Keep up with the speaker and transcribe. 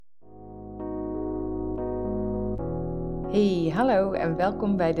Hey, hallo en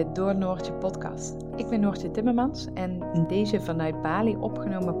welkom bij de Door Noortje podcast. Ik ben Noortje Timmermans en in deze vanuit Bali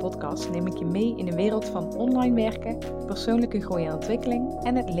opgenomen podcast neem ik je mee in de wereld van online werken, persoonlijke groei en ontwikkeling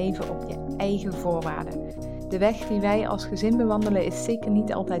en het leven op je eigen voorwaarden. De weg die wij als gezin bewandelen is zeker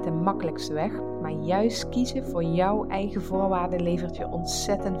niet altijd de makkelijkste weg, maar juist kiezen voor jouw eigen voorwaarden levert je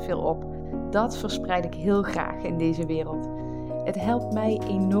ontzettend veel op. Dat verspreid ik heel graag in deze wereld. Het helpt mij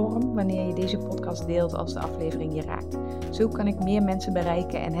enorm wanneer je deze podcast deelt als de aflevering je raakt. Zo kan ik meer mensen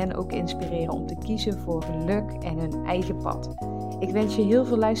bereiken en hen ook inspireren om te kiezen voor geluk en hun eigen pad. Ik wens je heel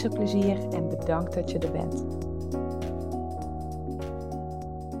veel luisterplezier en bedankt dat je er bent.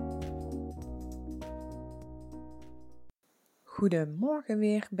 Goedemorgen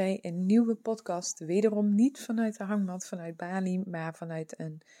weer bij een nieuwe podcast. Wederom niet vanuit de hangmat vanuit Bali, maar vanuit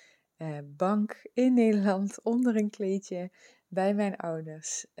een bank in Nederland onder een kleedje bij mijn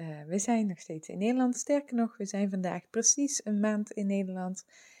ouders. We zijn nog steeds in Nederland. Sterker nog, we zijn vandaag precies een maand in Nederland.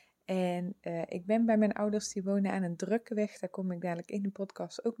 En ik ben bij mijn ouders, die wonen aan een drukke weg. Daar kom ik dadelijk in de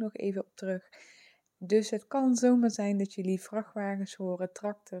podcast ook nog even op terug. Dus het kan zomaar zijn dat jullie vrachtwagens horen,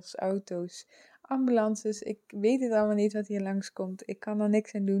 tractors, auto's, ambulances. Ik weet het allemaal niet wat hier langskomt. Ik kan er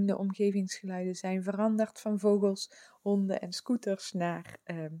niks aan doen. De omgevingsgeluiden zijn veranderd van vogels, honden en scooters naar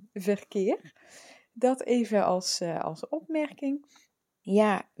verkeer. Dat even als opmerking.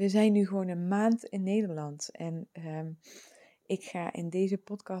 Ja, we zijn nu gewoon een maand in Nederland. En ik ga in deze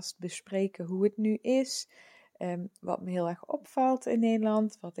podcast bespreken hoe het nu is. Wat me heel erg opvalt in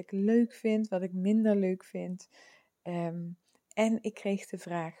Nederland. Wat ik leuk vind, wat ik minder leuk vind. En ik kreeg de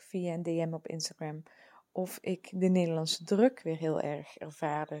vraag via een DM op Instagram of ik de Nederlandse druk weer heel erg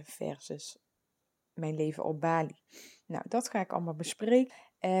ervaarde versus mijn leven op Bali. Nou, dat ga ik allemaal bespreken.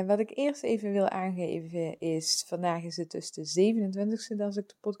 Wat ik eerst even wil aangeven is, vandaag is het dus de 27e als ik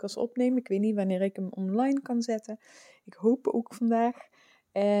de podcast opneem. Ik weet niet wanneer ik hem online kan zetten. Ik hoop ook vandaag.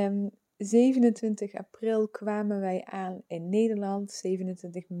 27 april kwamen wij aan in Nederland.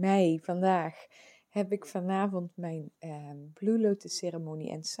 27 mei, vandaag, heb ik vanavond mijn Blue Lotus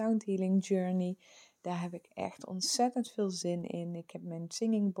ceremonie en Sound Healing Journey. Daar heb ik echt ontzettend veel zin in. Ik heb mijn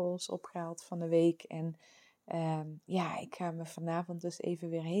singing bowls opgehaald van de week. En ik ga me vanavond dus even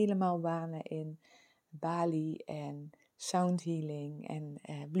weer helemaal wanen in Bali en Sound Healing en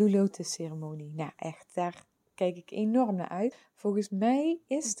Blue Lotus ceremonie. Nou echt, daar kijk ik enorm naar uit. Volgens mij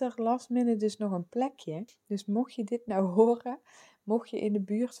is er last minute dus nog een plekje. Dus mocht je dit nou horen, mocht je in de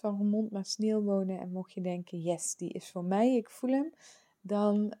buurt van Roermond-Maassniel wonen en mocht je denken, yes, die is voor mij, ik voel hem.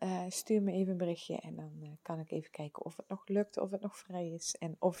 Dan stuur me even een berichtje en dan kan ik even kijken of het nog lukt, of het nog vrij is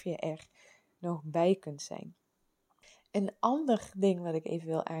en of je er nog bij kunt zijn. Een ander ding wat ik even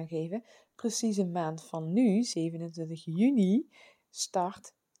wil aangeven, precies een maand van nu, 27 juni,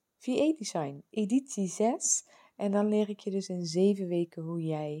 start VA Design, editie 6. En dan leer ik je dus in 7 weken hoe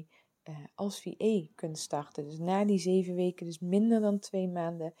jij als VA kunt starten. Dus na die 7 weken, dus minder dan 2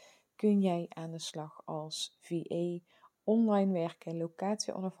 maanden, kun jij aan de slag als VA online werken,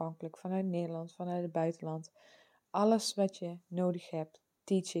 locatie onafhankelijk, vanuit Nederland, vanuit het buitenland. Alles wat je nodig hebt,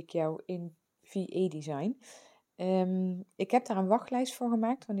 teach ik jou in VA Design. Ik heb daar een wachtlijst voor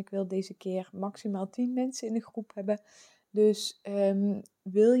gemaakt, want ik wil deze keer maximaal 10 mensen in de groep hebben. Dus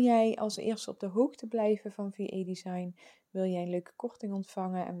wil jij als eerste op de hoogte blijven van VA Design, wil jij een leuke korting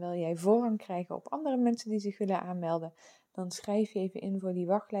ontvangen en wil jij voorrang krijgen op andere mensen die zich willen aanmelden, dan schrijf je even in voor die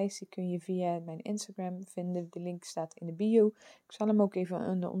wachtlijst. Die kun je via mijn Instagram vinden. De link staat in de bio. Ik zal hem ook even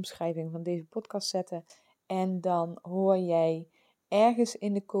in de omschrijving van deze podcast zetten. En dan hoor jij ergens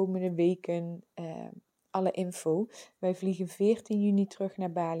in de komende weken alle info. Wij vliegen 14 juni terug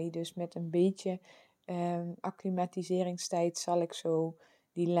naar Bali. Dus met een beetje acclimatiseringstijd zal ik zo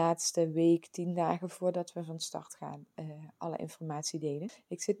die laatste week, 10 dagen voordat we van start gaan, alle informatie delen.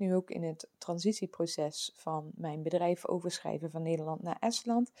 Ik zit nu ook in het transitieproces van mijn bedrijf overschrijven van Nederland naar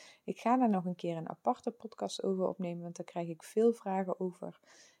Estland. Ik ga daar nog een keer een aparte podcast over opnemen, want daar krijg ik veel vragen over.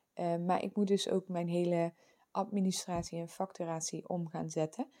 Maar ik moet dus ook mijn hele administratie en facturatie om gaan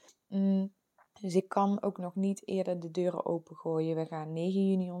zetten. Dus ik kan ook nog niet eerder de deuren opengooien. We gaan 9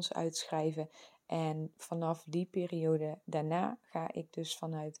 juni ons uitschrijven. En vanaf die periode daarna ga ik dus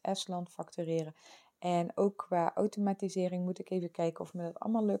vanuit Estland factureren. En ook qua automatisering moet ik even kijken of me dat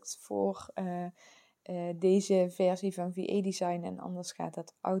allemaal lukt voor deze versie van VA Design. En anders gaat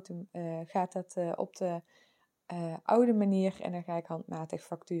dat, op de oude manier. En dan ga ik handmatig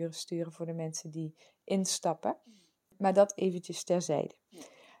facturen sturen voor de mensen die instappen. Maar dat eventjes terzijde.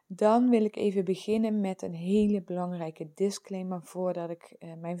 Dan wil ik even beginnen met een hele belangrijke disclaimer voordat ik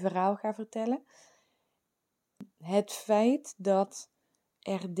mijn verhaal ga vertellen. Het feit dat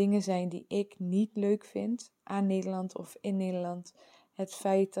er dingen zijn die ik niet leuk vind aan Nederland of in Nederland. Het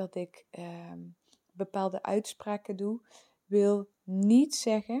feit dat ik bepaalde uitspraken doe, wil niet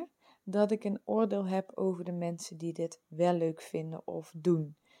zeggen dat ik een oordeel heb over de mensen die dit wel leuk vinden of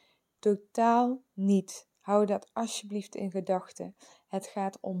doen. Totaal niet. Hou dat alsjeblieft in gedachten. Het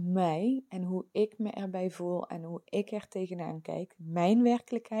gaat om mij en hoe ik me erbij voel en hoe ik er tegenaan kijk. Mijn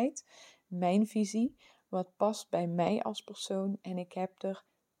werkelijkheid, mijn visie, wat past bij mij als persoon. En ik heb er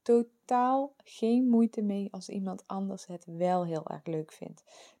totaal geen moeite mee als iemand anders het wel heel erg leuk vindt.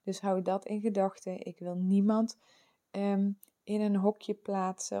 Dus hou dat in gedachten. Ik wil niemand in een hokje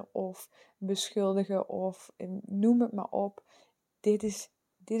plaatsen of beschuldigen of noem het maar op.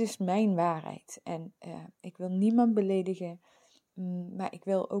 Dit is mijn waarheid. En ik wil niemand beledigen, maar ik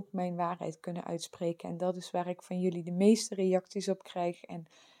wil ook mijn waarheid kunnen uitspreken. En dat is waar ik van jullie de meeste reacties op krijg. En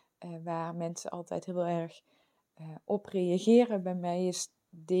waar mensen altijd heel erg op reageren bij mij, is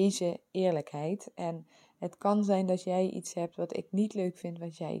deze eerlijkheid. En het kan zijn dat jij iets hebt wat ik niet leuk vind,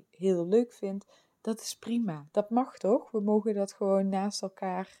 wat jij heel leuk vindt. Dat is prima. Dat mag toch? We mogen dat gewoon naast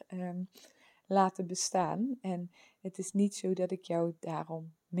elkaar laten bestaan. En het is niet zo dat ik jou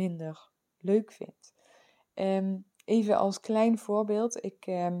daarom minder leuk vind. Even als klein voorbeeld. Ik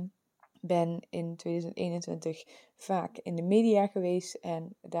ben in 2021 vaak in de media geweest.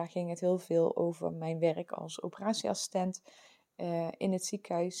 En daar ging het heel veel over mijn werk als operatieassistent in het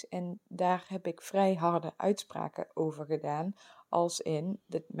ziekenhuis. En daar heb ik vrij harde uitspraken over gedaan. Als in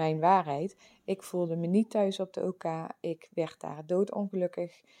mijn waarheid. Ik voelde me niet thuis op de OK. Ik werd daar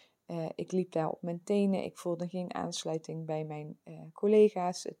doodongelukkig. Ik liep daar op mijn tenen. Ik voelde geen aansluiting bij mijn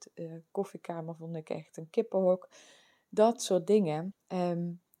collega's. Het koffiekamer vond ik echt een kippenhok. Dat soort dingen.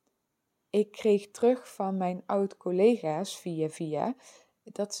 Ik kreeg terug van mijn oud-collega's via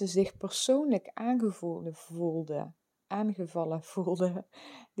dat ze zich persoonlijk aangevallen voelden.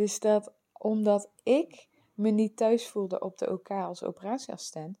 Dus dat omdat ik me niet thuis voelde op de OK als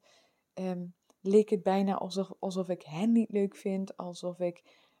operatieassistent, leek het bijna alsof ik hen niet leuk vind, alsof ik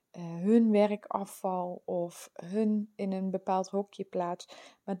hun werk afval of hun in een bepaald hokje plaats.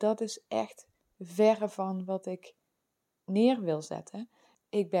 Maar dat is echt verre van wat ik neer wil zetten.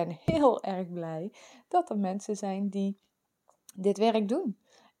 Ik ben heel erg blij dat er mensen zijn die dit werk doen.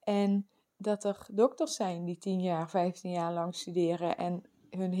 En dat er dokters zijn die 10 jaar, 15 jaar lang studeren en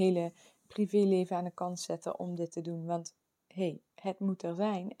hun hele privéleven aan de kant zetten om dit te doen. Want het moet er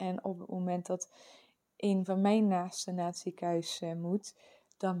zijn. En op het moment dat een van mijn naasten naar het ziekenhuis moet,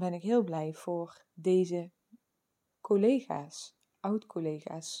 dan ben ik heel blij voor deze collega's,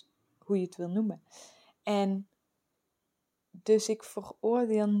 oud-collega's, hoe je het wil noemen. En dus ik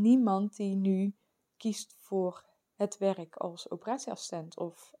veroordeel niemand die nu kiest voor het werk als operatieassistent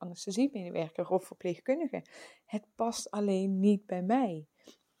of anesthesiemedewerker of verpleegkundige. Het past alleen niet bij mij.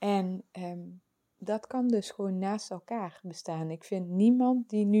 En dat kan dus gewoon naast elkaar bestaan. Ik vind niemand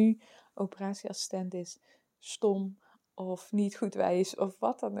die nu operatieassistent is stom of niet goed wijs of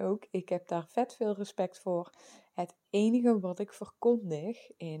wat dan ook. Ik heb daar vet veel respect voor. Het enige wat ik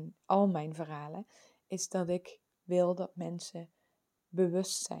verkondig in al mijn verhalen is dat ik wil dat mensen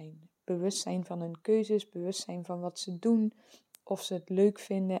bewust zijn. Bewust zijn van hun keuzes, bewust zijn van wat ze doen, of ze het leuk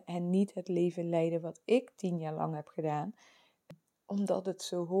vinden en niet het leven leiden wat ik 10 jaar lang heb gedaan. Omdat het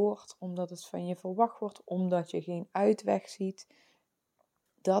zo hoort, omdat het van je verwacht wordt, omdat je geen uitweg ziet.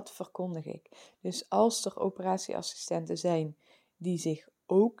 Dat verkondig ik. Dus als er operatieassistenten zijn die zich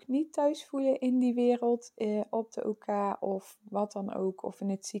ook niet thuis voelen in die wereld, op de OK of wat dan ook, of in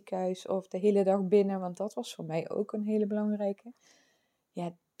het ziekenhuis of de hele dag binnen, want dat was voor mij ook een hele belangrijke.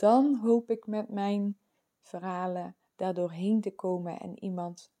 Ja, dan hoop ik met mijn verhalen daardoor heen te komen en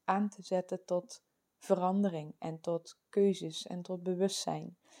iemand aan te zetten tot verandering en tot keuzes en tot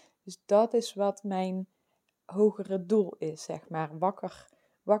bewustzijn. Dus dat is wat mijn hogere doel is, zeg maar.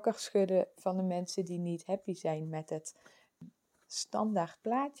 Wakker schudden van de mensen die niet happy zijn met het standaard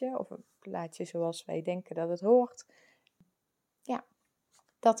plaatje, of een plaatje zoals wij denken dat het hoort. Ja,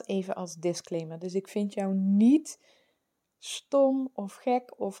 dat even als disclaimer. Dus ik vind jou niet stom of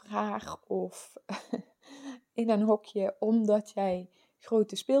gek of raar of in een hokje omdat jij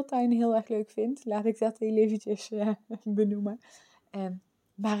grote speeltuinen heel erg leuk vindt. Laat ik dat heel eventjes benoemen.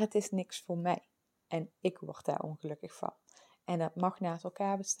 Maar het is niks voor mij. En ik word daar ongelukkig van. En dat mag naast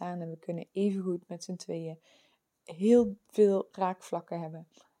elkaar bestaan en we kunnen evengoed met z'n tweeën heel veel raakvlakken hebben.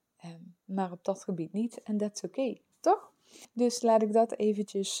 Maar op dat gebied niet. En dat is oké, toch? Dus laat ik dat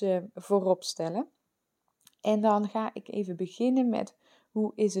eventjes voorop stellen. En dan ga ik even beginnen met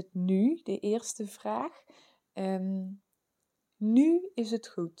hoe is het nu? De eerste vraag. Nu is het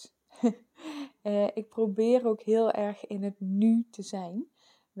goed. Ik probeer ook heel erg in het nu te zijn.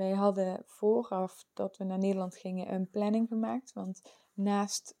 Wij hadden vooraf dat we naar Nederland gingen een planning gemaakt. Want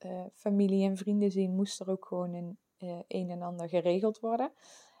naast familie en vrienden zien moest er ook gewoon een en ander geregeld worden.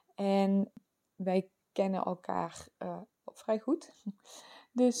 En wij kennen elkaar vrij goed.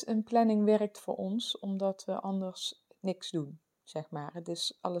 Dus een planning werkt voor ons, omdat we anders niks doen, zeg maar. Het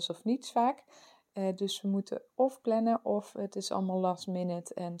is alles of niets vaak. Dus we moeten of plannen of het is allemaal last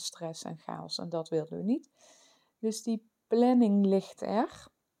minute en stress en chaos. En dat wilden we niet. Dus die planning ligt er.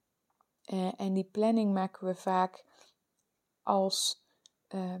 En die planning maken we vaak als,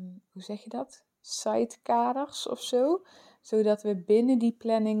 hoe zeg je dat? Sitekaders of zo. Zodat we binnen die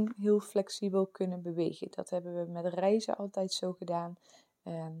planning heel flexibel kunnen bewegen. Dat hebben we met reizen altijd zo gedaan.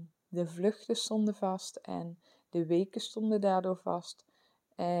 De vluchten stonden vast en de weken stonden daardoor vast.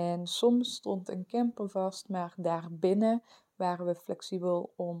 En soms stond een camper vast, maar daarbinnen waren we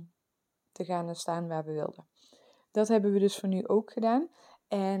flexibel om te gaan en staan waar we wilden. Dat hebben we dus voor nu ook gedaan.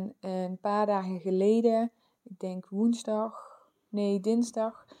 En een paar dagen geleden, ik denk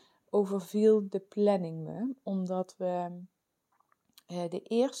dinsdag, overviel de planning me. Omdat we de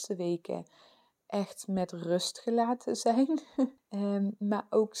eerste weken echt met rust gelaten zijn. Maar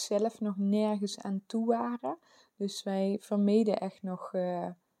ook zelf nog nergens aan toe waren. Dus wij vermeden echt nog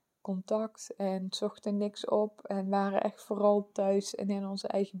contact en zochten niks op. En waren echt vooral thuis en in onze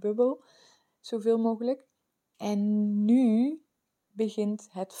eigen bubbel. Zoveel mogelijk. En nu begint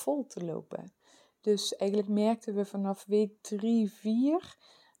het vol te lopen. Dus eigenlijk merkten we vanaf week 3, 4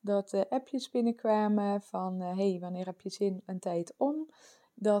 dat de appjes binnenkwamen van hey, wanneer heb je zin en tijd om?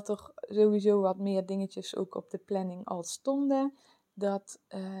 Dat er sowieso wat meer dingetjes ook op de planning al stonden. Dat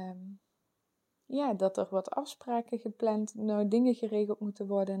er wat afspraken gepland, dingen geregeld moeten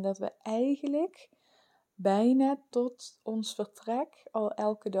worden. En dat we eigenlijk bijna tot ons vertrek al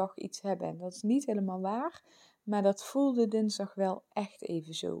elke dag iets hebben. En dat is niet helemaal waar, maar dat voelde dinsdag wel echt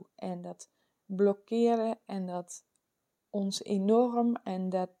even zo. En dat blokkeerde en dat ons enorm en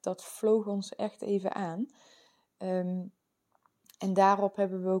dat vloog ons echt even aan. En daarop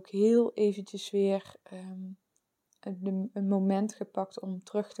hebben we ook heel eventjes weer een moment gepakt om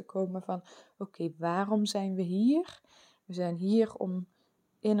terug te komen van oké, waarom zijn we hier? We zijn hier om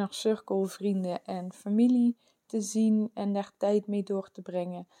inner circle vrienden en familie te zien en daar tijd mee door te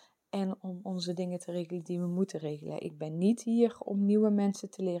brengen. En om onze dingen te regelen die we moeten regelen. Ik ben niet hier om nieuwe mensen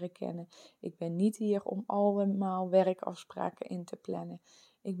te leren kennen. Ik ben niet hier om allemaal werkafspraken in te plannen.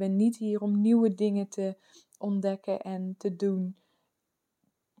 Ik ben niet hier om nieuwe dingen te ontdekken en te doen.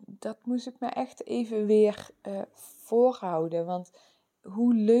 Dat moest ik me echt even weer voorhouden. Want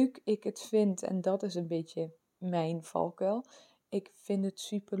hoe leuk ik het vind, en dat is een beetje mijn valkuil. Ik vind het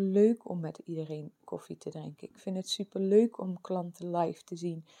super leuk om met iedereen koffie te drinken. Ik vind het super leuk om klanten live te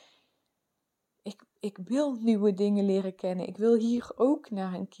zien. Ik wil nieuwe dingen leren kennen. Ik wil hier ook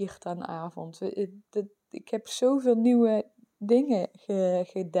naar een kirtanavond. Ik heb zoveel nieuwe dingen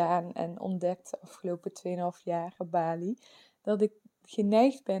gedaan en ontdekt de afgelopen 2,5 jaar op Bali. Dat ik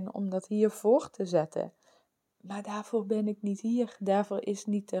geneigd ben om dat hier voor te zetten. Maar daarvoor ben ik niet hier. Daarvoor is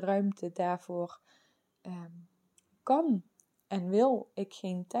niet de ruimte. Daarvoor kan en wil ik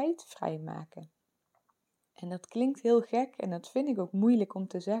geen tijd vrijmaken. En dat klinkt heel gek en dat vind ik ook moeilijk om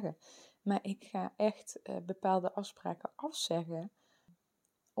te zeggen. Maar ik ga echt bepaalde afspraken afzeggen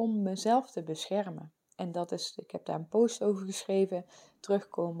om mezelf te beschermen. En dat is, ik heb daar een post over geschreven,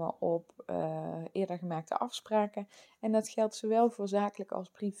 terugkomen op eerder gemaakte afspraken. En dat geldt zowel voor zakelijk als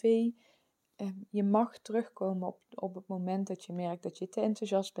privé. Je mag terugkomen op het moment dat je merkt dat je te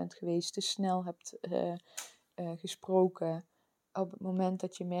enthousiast bent geweest, te snel hebt gesproken. Op het moment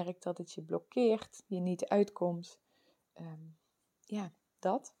dat je merkt dat het je blokkeert, je niet uitkomt.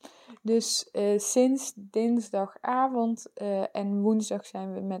 Dat. Dus sinds dinsdagavond en woensdag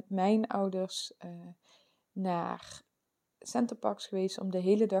zijn we met mijn ouders naar Centerparks geweest om de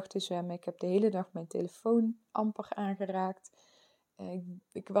hele dag te zwemmen. Ik heb de hele dag mijn telefoon amper aangeraakt.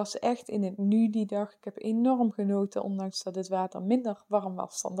 Ik was echt in het nu die dag. Ik heb enorm genoten, ondanks dat het water minder warm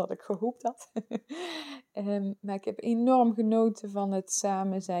was dan dat ik gehoopt had. Maar ik heb enorm genoten van het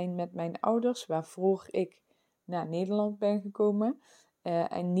samen zijn met mijn ouders, waarvoor ik naar Nederland ben gekomen.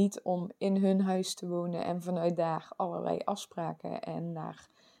 En niet om in hun huis te wonen en vanuit daar allerlei afspraken en naar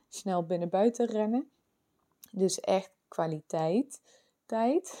snel binnen buiten rennen. Dus echt kwaliteit,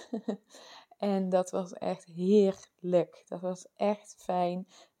 tijd. En dat was echt heerlijk. Dat was echt fijn.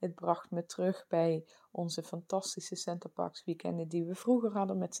 Het bracht me terug bij onze fantastische Centerparks weekenden die we vroeger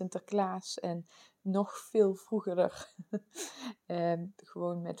hadden met Sinterklaas. En nog veel vroeger.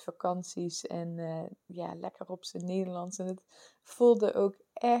 Gewoon met vakanties en lekker op zijn Nederlands. En het voelde ook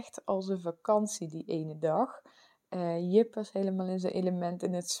echt als een vakantie die ene dag. Jip was helemaal in zijn element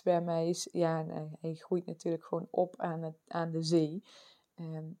in het zwemmen. Hij groeit natuurlijk gewoon op aan de zee.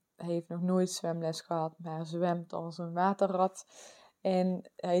 Hij heeft nog nooit zwemles gehad, maar hij zwemt als een waterrat.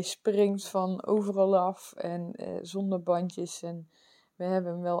 En hij springt van overal af en zonder bandjes. En we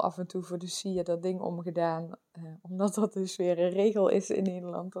hebben hem wel af en toe voor de SIA dat ding omgedaan. Omdat dat dus weer een regel is in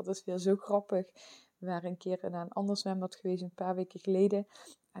Nederland. Dat is weer zo grappig. We waren een keer naar een ander zwembad geweest een paar weken geleden.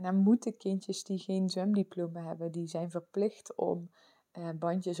 En dan moeten kindjes die geen zwemdiploma hebben, die zijn verplicht om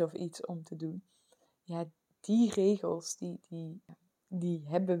bandjes of iets om te doen. Ja, die regels, die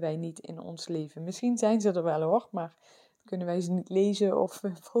hebben wij niet in ons leven. Misschien zijn ze er wel hoor, maar kunnen wij ze niet lezen of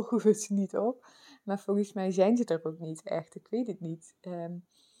volgen we ze niet op. Maar volgens mij zijn ze er ook niet echt. Ik weet het niet.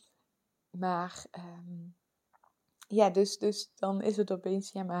 Dus dan is het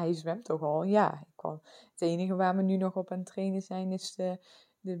opeens, ja, maar hij zwemt toch al? Ja, het enige waar we nu nog op aan het trainen zijn is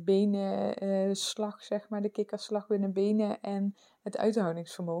de benenslag, zeg maar, de kikkerslag in de benen en het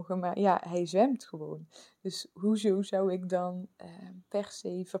uithoudingsvermogen. Maar ja, hij zwemt gewoon. Dus hoezo zou ik dan per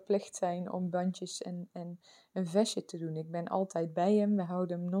se verplicht zijn om bandjes en een vestje te doen? Ik ben altijd bij hem, we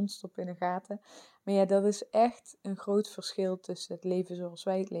houden hem non-stop in de gaten. Maar ja, dat is echt een groot verschil tussen het leven zoals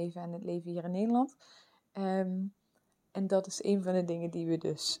wij het leven en het leven hier in Nederland. En dat is een van de dingen die we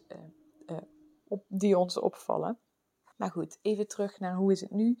dus die ons opvallen. Maar goed, even terug naar hoe is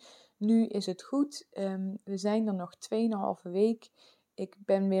het nu. Nu is het goed. We zijn er nog 2,5 week. Ik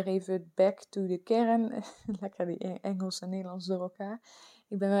ben weer even back to the kern. Lekker die Engels en Nederlands door elkaar.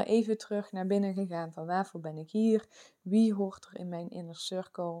 Ik ben weer even terug naar binnen gegaan van waarvoor ben ik hier? Wie hoort er in mijn inner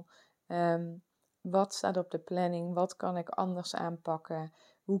circle? Wat staat op de planning? Wat kan ik anders aanpakken?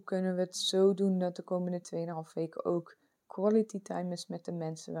 Hoe kunnen we het zo doen dat de komende 2,5 weken ook quality time is met de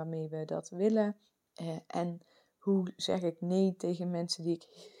mensen waarmee we dat willen? En hoe zeg ik nee tegen mensen die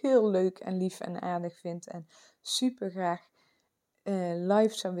ik heel leuk en lief en aardig vind en super graag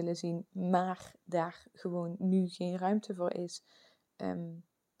live zou willen zien, maar daar gewoon nu geen ruimte voor is.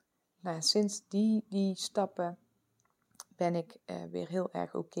 Sinds die stappen ben ik weer heel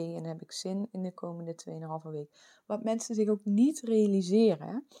erg oké en heb ik zin in de komende 2,5 week. Wat mensen zich ook niet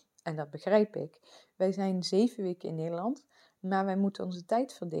realiseren, en dat begrijp ik, wij zijn 7 weken in Nederland, maar wij moeten onze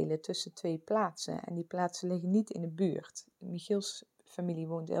tijd verdelen tussen 2 plaatsen. En die plaatsen liggen niet in de buurt. Michiels familie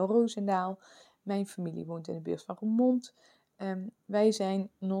woont in Roosendaal, mijn familie woont in de buurt van Roermond. Wij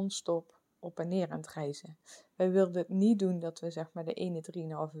zijn non-stop op en neer aan het reizen. Wij wilden het niet doen dat we zeg maar de ene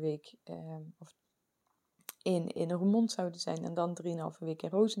 3,5 week in Roermond zouden zijn en dan 3,5 week in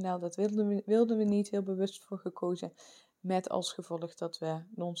Roosendaal. Dat wilden we niet, heel bewust voor gekozen. Met als gevolg dat we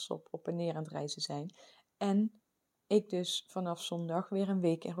non-stop op en neer aan het reizen zijn. En ik dus vanaf zondag weer een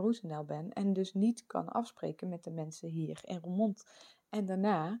week in Roosendaal ben. En dus niet kan afspreken met de mensen hier in Roermond. En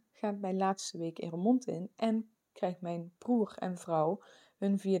daarna gaat mijn laatste week in Roermond in. En krijgt mijn broer en vrouw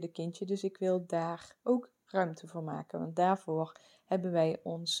hun 4e kindje. Dus ik wil daar ook ruimte voor maken. Want daarvoor hebben wij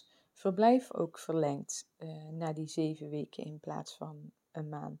ons verblijf ook verlengd naar die 7 weken in plaats van een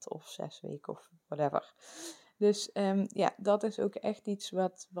maand of 6 weken of whatever. Dus dat is ook echt iets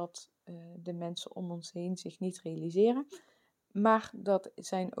wat de mensen om ons heen zich niet realiseren. Maar dat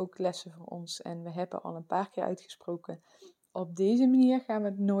zijn ook lessen voor ons en we hebben al een paar keer uitgesproken. Op deze manier gaan we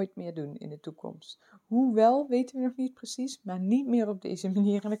het nooit meer doen in de toekomst. Hoewel, weten we nog niet precies, maar niet meer op deze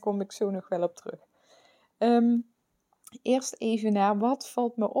manier en daar kom ik zo nog wel op terug. Eerst even naar wat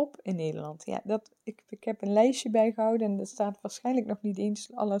valt me op in Nederland. Ja, ik heb een lijstje bijgehouden en er staat waarschijnlijk nog niet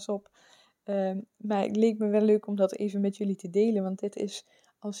eens alles op. Maar het leek me wel leuk om dat even met jullie te delen. Want dit is,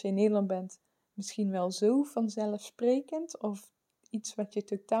 als je in Nederland bent, misschien wel zo vanzelfsprekend. Of iets wat je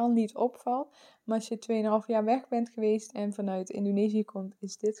totaal niet opvalt. Maar als je 2,5 jaar weg bent geweest en vanuit Indonesië komt,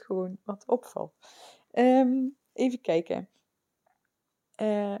 is dit gewoon wat opvalt. Even kijken.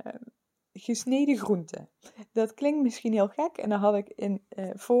 Gesneden groenten. Dat klinkt misschien heel gek en daar had ik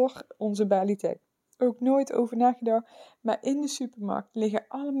voor onze Bali-tijd ook nooit over nagedacht. Maar in de supermarkt liggen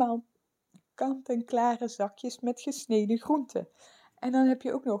allemaal kant-en-klare zakjes met gesneden groenten. En dan heb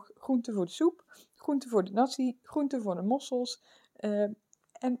je ook nog groenten voor de soep, groenten voor de nasi, groenten voor de mossels.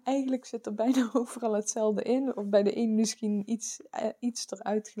 En eigenlijk zit er bijna overal hetzelfde in. Of bij de een misschien iets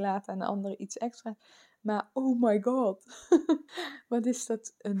eruit gelaten en de andere iets extra. Maar oh my god, wat is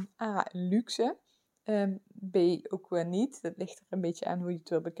dat een luxe, B ook weer niet. Dat ligt er een beetje aan hoe je het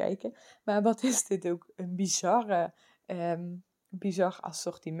wil bekijken. Maar wat is dit ook een bizar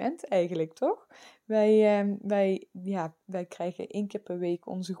assortiment eigenlijk, toch? Wij krijgen 1 keer per week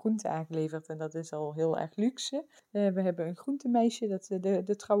onze groenten aangeleverd en dat is al heel erg luxe. We hebben een groentemeisje,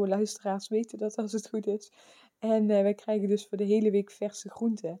 de trouwe luisteraars weten dat als het goed is. En wij krijgen dus voor de hele week verse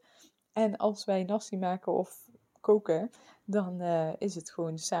groenten. En als wij nasi maken of koken, dan is het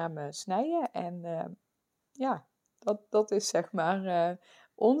gewoon samen snijden. En ja, dat is zeg maar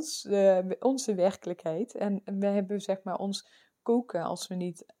onze werkelijkheid. En we hebben zeg maar ons koken, als we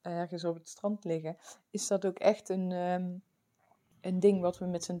niet ergens op het strand liggen, is dat ook echt een ding wat we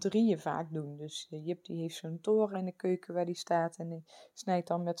met z'n drieën vaak doen. Dus Jip die heeft zo'n toren in de keuken waar die staat en die snijdt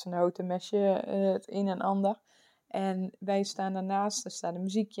dan met zijn houten mesje het een en ander. En wij staan daarnaast, er staat een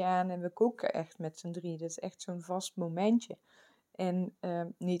muziekje aan en we koken echt met z'n drieën. Dat is echt zo'n vast momentje. En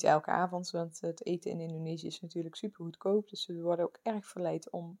niet elke avond, want het eten in Indonesië is natuurlijk super goedkoop. Dus we worden ook erg verleid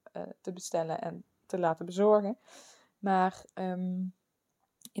om te bestellen en te laten bezorgen. Maar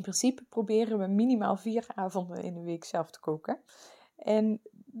in principe proberen we minimaal 4 avonden in de week zelf te koken. En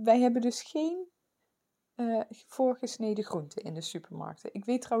wij hebben dus geen voorgesneden groenten in de supermarkten. Ik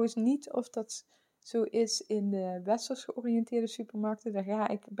weet trouwens niet of dat zo is in de westers georiënteerde supermarkten. Daar ga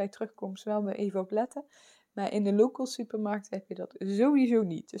ik bij terugkomst wel weer even op letten. Maar in de local supermarkten heb je dat sowieso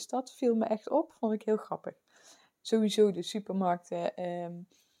niet. Dus dat viel me echt op, vond ik heel grappig. Sowieso de supermarkten,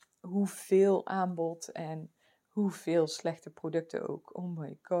 hoeveel aanbod en hoeveel slechte producten ook. Oh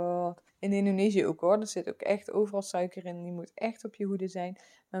my god. In Indonesië ook hoor. Er zit ook echt overal suiker in. Je moet echt op je hoede zijn.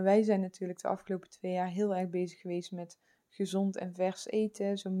 Maar wij zijn natuurlijk de afgelopen 2 jaar heel erg bezig geweest met gezond en vers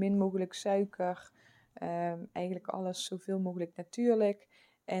eten. Zo min mogelijk suiker. Eigenlijk alles zoveel mogelijk natuurlijk.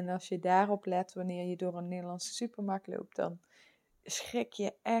 En als je daarop let wanneer je door een Nederlandse supermarkt loopt, dan schrik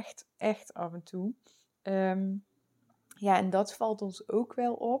je echt af en toe. Ja, en dat valt ons ook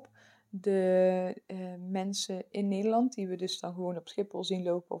wel op. De mensen in Nederland, die we dus dan gewoon op Schiphol zien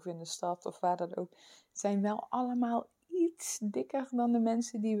lopen of in de stad of waar dan ook, zijn wel allemaal iets dikker dan de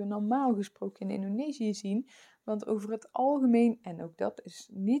mensen die we normaal gesproken in Indonesië zien. Want over het algemeen, en ook dat is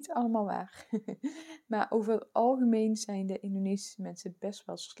niet allemaal waar, maar over het algemeen zijn de Indonesische mensen best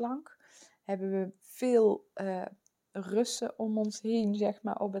wel slank. Hebben we veel Russen om ons heen, zeg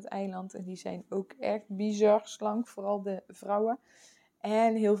maar, op het eiland. En die zijn ook echt bizar slank, vooral de vrouwen.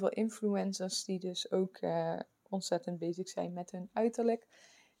 En heel veel influencers die dus ook ontzettend bezig zijn met hun uiterlijk.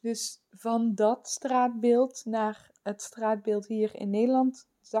 Dus van dat straatbeeld naar het straatbeeld hier in Nederland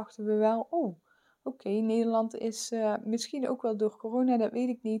dachten we wel, oh, oké, Nederland is misschien ook wel door corona, dat weet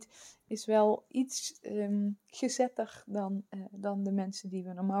ik niet, is wel iets gezetter dan de mensen die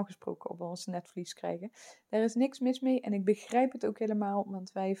we normaal gesproken op ons netvlies krijgen. Daar is niks mis mee en ik begrijp het ook helemaal,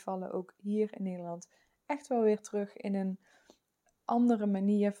 want wij vallen ook hier in Nederland echt wel weer terug in een andere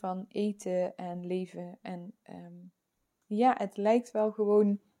manier van eten en leven. En ja, het lijkt wel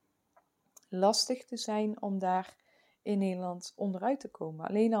gewoon lastig te zijn om daar in Nederland onderuit te komen.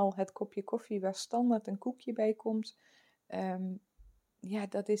 Alleen al het kopje koffie waar standaard een koekje bij komt. Ja,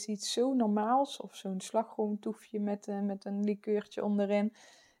 dat is iets zo normaals. Of zo'n slagroomtoefje met een likeurtje onderin.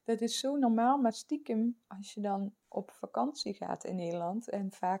 Dat is zo normaal, maar stiekem, als je dan op vakantie gaat in Nederland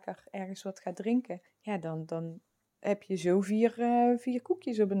en vaker ergens wat gaat drinken, ja, dan heb je zo 4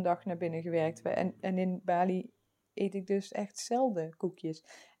 koekjes op een dag naar binnen gewerkt. En in Bali eet ik dus echt zelden koekjes.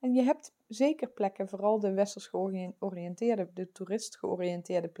 En je hebt zeker plekken, vooral de westers georiënteerde, de toerist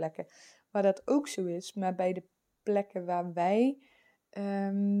georiënteerde plekken, waar dat ook zo is. Maar bij de plekken waar wij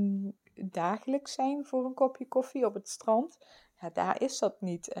dagelijks zijn voor een kopje koffie op het strand, ja, daar is dat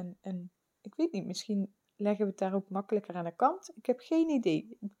niet. En ik weet niet, misschien leggen we het daar ook makkelijker aan de kant. Ik heb geen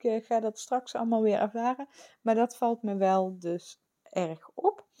idee. Ik ga dat straks allemaal weer ervaren. Maar dat valt me wel dus erg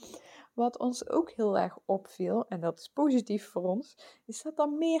op. Wat ons ook heel erg opviel, en dat is positief voor ons, is dat er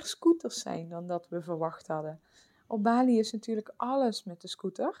meer scooters zijn dan dat we verwacht hadden. Op Bali is natuurlijk alles met de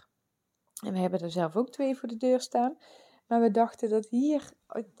scooter. En we hebben er zelf ook 2 voor de deur staan. Maar we dachten dat hier,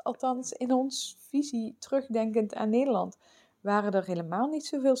 althans in ons visie terugdenkend aan Nederland, waren er helemaal niet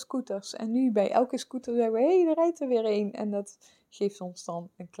zoveel scooters. En nu bij elke scooter zeggen we, hé, er rijdt er weer een. En dat geeft ons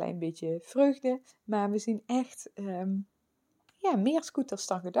dan een klein beetje vreugde. Maar we zien echt meer scooters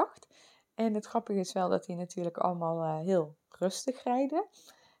dan gedacht. En het grappige is wel dat die natuurlijk allemaal heel rustig rijden.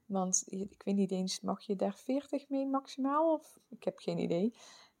 Want ik weet niet eens, mag je daar 40 mee maximaal? Of ik heb geen idee.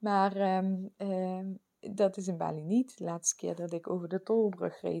 Maar dat is in Bali niet. De laatste keer dat ik over de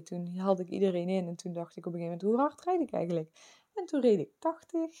tolbrug reed, toen haalde ik iedereen in. En toen dacht ik op een gegeven moment, hoe hard rijd ik eigenlijk? En toen reed ik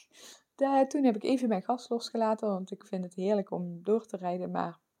 80. Toen heb ik even mijn gas losgelaten, want ik vind het heerlijk om door te rijden.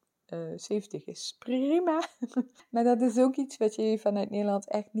 Maar 70 is prima. Maar dat is ook iets wat je vanuit Nederland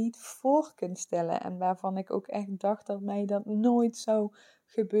echt niet voor kunt stellen. En waarvan ik ook echt dacht dat mij dat nooit zou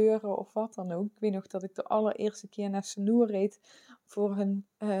gebeuren of wat dan ook. Ik weet nog dat ik de allereerste keer naar Sanur reed voor een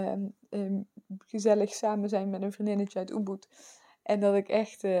gezellig samen zijn met een vriendinnetje uit Ubud. En dat ik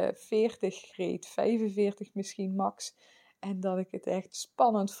echt 40 reed, 45 misschien max. En dat ik het echt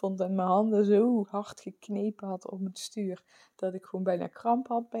spannend vond en mijn handen zo hard geknepen had op het stuur, dat ik gewoon bijna kramp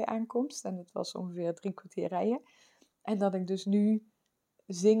had bij aankomst. En het was ongeveer 3 kwartier rijden. En dat ik dus nu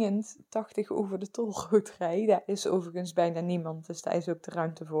zingend 80 over de tolrood rijd. Daar is overigens bijna niemand, dus daar is ook de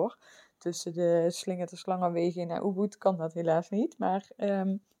ruimte voor. Tussen de slingerde slangenwegen naar Ubud kan dat helaas niet. Maar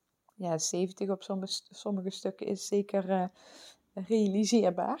ja, 70 op sommige stukken is zeker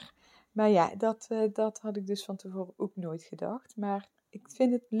realiseerbaar. Maar ja, dat had ik dus van tevoren ook nooit gedacht. Maar ik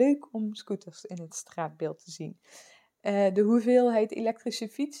vind het leuk om scooters in het straatbeeld te zien. De hoeveelheid elektrische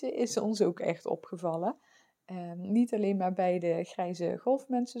fietsen is ons ook echt opgevallen. Niet alleen maar bij de grijze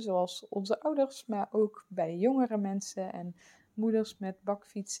golfmensen zoals onze ouders, maar ook bij jongere mensen en moeders met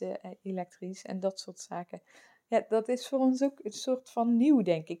bakfietsen elektrisch en dat soort zaken. Ja, dat is voor ons ook een soort van nieuw,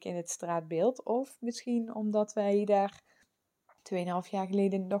 denk ik, in het straatbeeld. Of misschien omdat wij daar 2,5 jaar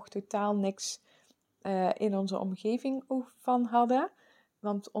geleden nog totaal niks in onze omgeving van hadden.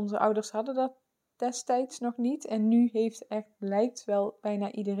 Want onze ouders hadden dat destijds nog niet. En nu lijkt wel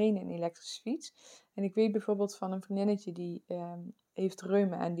bijna iedereen een elektrische fiets. En ik weet bijvoorbeeld van een vriendinnetje die heeft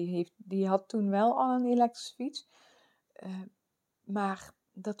reuma en die had toen wel al een elektrische fiets. Maar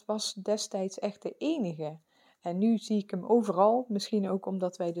dat was destijds echt de enige. En nu zie ik hem overal. Misschien ook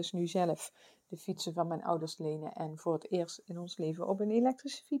omdat wij dus nu zelf de fietsen van mijn ouders lenen en voor het eerst in ons leven op een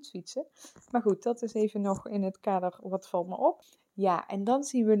elektrische fiets fietsen. Maar goed, dat is even nog in het kader wat valt me op. Ja, en dan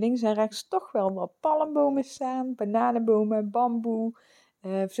zien we links en rechts toch wel wat palmbomen staan, bananenbomen, bamboe.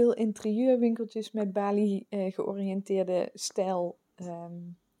 Veel interieurwinkeltjes met Bali georiënteerde stijl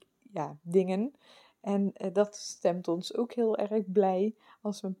dingen. En dat stemt ons ook heel erg blij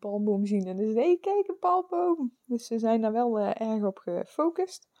als we een palmboom zien. En dus, hé, kijk, een palmboom! Dus ze zijn daar wel erg op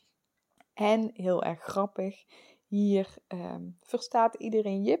gefocust. En heel erg grappig, hier verstaat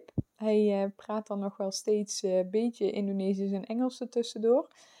iedereen Jip. Hij praat dan nog wel steeds een beetje Indonesisch en Engels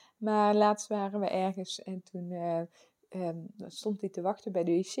ertussendoor. Maar laatst waren we ergens en toen stond hij te wachten bij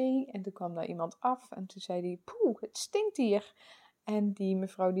de wc. En toen kwam daar iemand af en toen zei hij, poeh, het stinkt hier. En die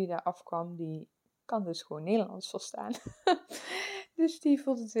mevrouw die daar afkwam, die kan dus gewoon Nederlands verstaan. Dus die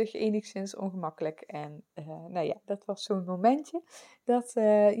voelde zich enigszins ongemakkelijk. En nou ja, dat was zo'n momentje.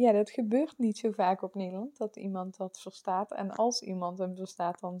 Dat gebeurt niet zo vaak op Nederland, dat iemand dat verstaat. En als iemand hem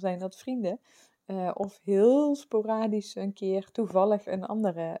verstaat, dan zijn dat vrienden. Of heel sporadisch een keer toevallig een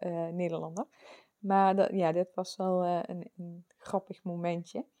andere Nederlander. Maar dit was wel een grappig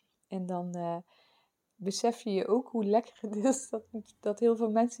momentje. En dan besef je ook hoe lekker het is dat heel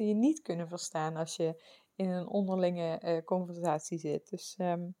veel mensen je niet kunnen verstaan als je in een onderlinge conversatie zit. Dus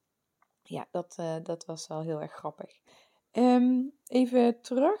dat was wel heel erg grappig. Even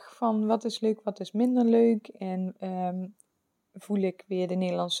terug van wat is leuk, wat is minder leuk. En voel ik weer de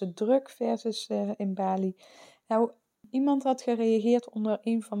Nederlandse druk versus in Bali. Nou, iemand had gereageerd onder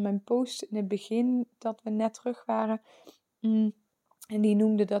een van mijn posts in het begin dat we net terug waren. En die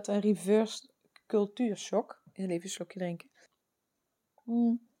noemde dat een reverse cultuurshock. Even een slokje drinken.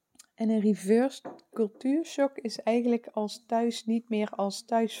 En een reverse cultuurshock is eigenlijk als thuis niet meer als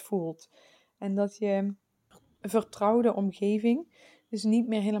thuis voelt. En dat je een vertrouwde omgeving dus niet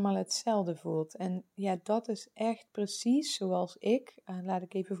meer helemaal hetzelfde voelt. En ja, dat is echt precies zoals laat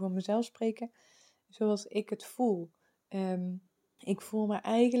ik even voor mezelf spreken, zoals ik het voel. Ik voel me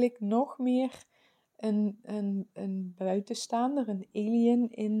eigenlijk nog meer een buitenstaander, een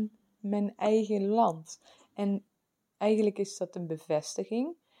alien in mijn eigen land. En eigenlijk is dat een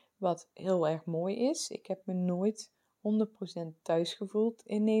bevestiging, wat heel erg mooi is. Ik heb me nooit 100% thuis gevoeld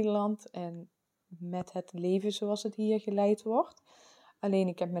in Nederland en met het leven zoals het hier geleid wordt. Alleen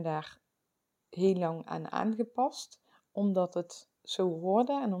ik heb me daar heel lang aan aangepast, omdat het zo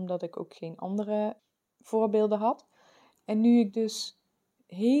hoorde en omdat ik ook geen andere voorbeelden had. En nu ik dus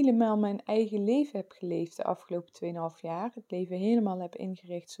helemaal mijn eigen leven heb geleefd de afgelopen 2,5 jaar, het leven helemaal heb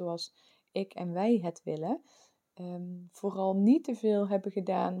ingericht zoals ik en wij het willen, vooral niet te veel hebben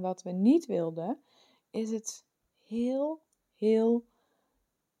gedaan wat we niet wilden, is het heel, heel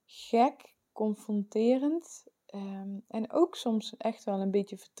gek, confronterend en ook soms echt wel een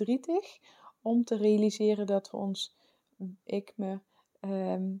beetje verdrietig om te realiseren dat ik me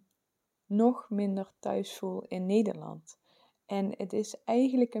nog minder thuis voel in Nederland. En het is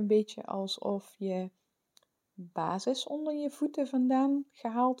eigenlijk een beetje alsof je basis onder je voeten vandaan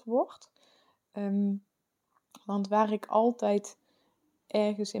gehaald wordt. Want waar ik altijd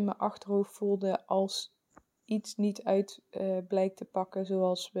ergens in mijn achterhoofd voelde als iets niet uit blijkt te pakken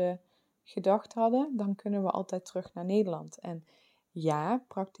zoals we gedacht hadden, dan kunnen we altijd terug naar Nederland. En ja,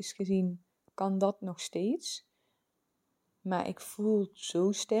 praktisch gezien kan dat nog steeds. Maar ik voel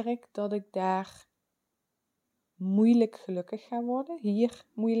zo sterk dat ik daar moeilijk gelukkig ga worden, hier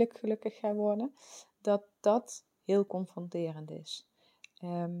moeilijk gelukkig ga worden, dat heel confronterend is.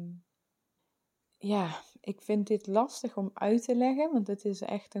 Ik vind dit lastig om uit te leggen, want het is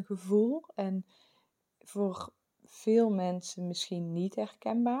echt een gevoel en voor veel mensen misschien niet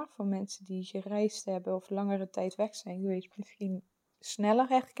herkenbaar. Voor mensen die gereisd hebben of langere tijd weg zijn geweest, misschien sneller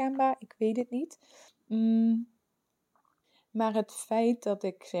herkenbaar, ik weet het niet. Maar het feit dat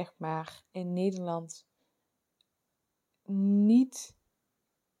ik zeg maar in Nederland niet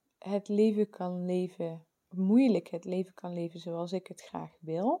het leven kan leven, moeilijk het leven kan leven zoals ik het graag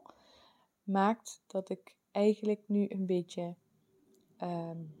wil, maakt dat ik eigenlijk nu een beetje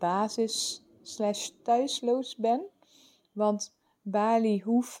basis/thuisloos ben. Want Bali,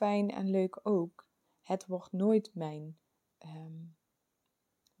 hoe fijn en leuk ook, het wordt nooit mijn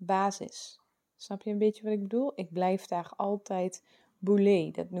basis. Snap je een beetje wat ik bedoel? Ik blijf daar altijd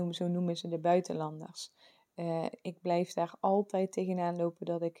boulé, zo noemen ze de buitenlanders. Ik blijf daar altijd tegenaan lopen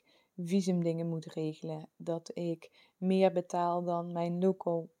dat ik visumdingen moet regelen. Dat ik meer betaal dan mijn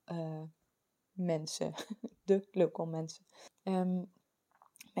local mensen. De local mensen.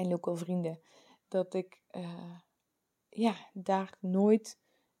 Mijn local vrienden. Dat ik daar nooit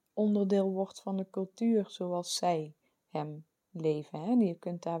onderdeel word van de cultuur zoals zij hem leven. Hè? Je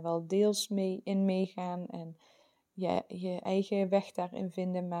kunt daar wel deels mee in meegaan en je eigen weg daarin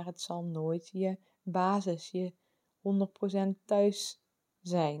vinden, maar het zal nooit je basis, je 100% thuis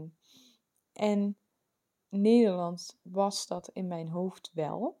zijn. En Nederlands was dat in mijn hoofd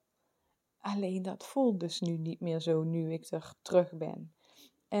wel. Alleen dat voelt dus nu niet meer zo, nu ik er terug ben.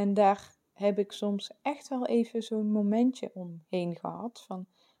 En daar heb ik soms echt wel even zo'n momentje omheen gehad van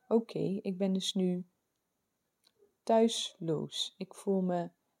oké, ik ben dus nu thuisloos. Ik voel me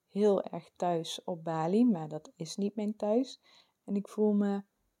heel erg thuis op Bali, maar dat is niet mijn thuis. En ik voel me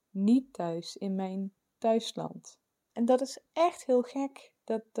niet thuis in mijn thuisland. En dat is echt heel gek.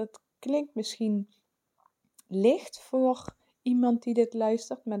 Dat klinkt misschien licht voor iemand die dit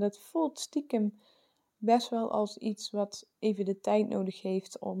luistert, maar dat voelt stiekem best wel als iets wat even de tijd nodig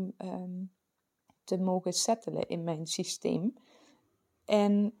heeft om te mogen settelen in mijn systeem.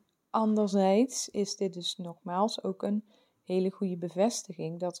 En anderzijds is dit dus nogmaals ook een hele goede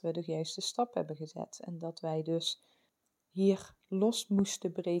bevestiging dat we de juiste stap hebben gezet. En dat wij dus hier los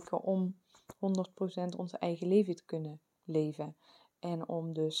moesten breken om 100% ons eigen leven te kunnen leven. En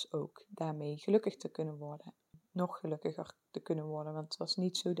om dus ook daarmee gelukkig te kunnen worden. Nog gelukkiger te kunnen worden. Want het was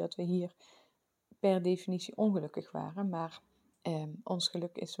niet zo dat we hier per definitie ongelukkig waren. Maar ons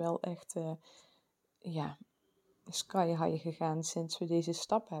geluk is wel echt sky high gegaan sinds we deze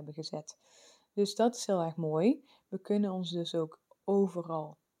stap hebben gezet. Dus dat is heel erg mooi. We kunnen ons dus ook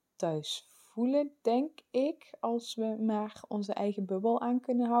overal thuis voelen, denk ik, als we maar onze eigen bubbel aan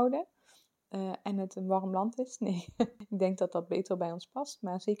kunnen houden. En het een warm land is. Nee, ik denk dat dat beter bij ons past,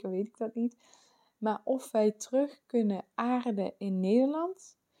 maar zeker weet ik dat niet. Maar of wij terug kunnen aarden in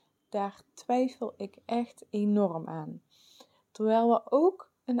Nederland, daar twijfel ik echt enorm aan. Terwijl we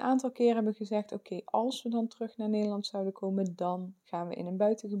ook een aantal keer hebben gezegd, oké, als we dan terug naar Nederland zouden komen, dan gaan we in een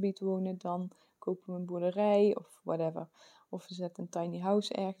buitengebied wonen, dan kopen we een boerderij of whatever. Of we zetten een tiny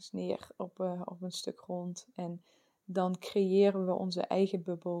house ergens neer op een stuk grond en dan creëren we onze eigen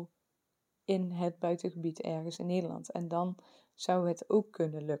bubbel in het buitengebied ergens in Nederland. En dan zou het ook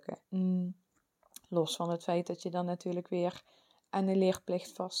kunnen lukken. Los van het feit dat je dan natuurlijk weer aan de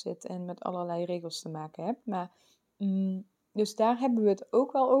leerplicht vastzit en met allerlei regels te maken hebt. Maar dus daar hebben we het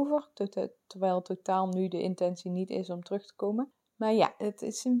ook wel over, terwijl totaal nu de intentie niet is om terug te komen. Maar ja, het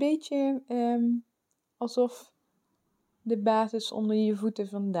is een beetje alsof de basis onder je voeten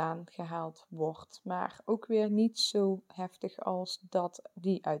vandaan gehaald wordt. Maar ook weer niet zo heftig als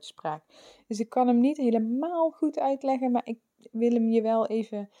die uitspraak. Dus ik kan hem niet helemaal goed uitleggen, maar ik wil hem je wel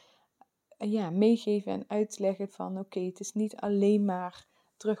even meegeven en uitleggen van oké, het is niet alleen maar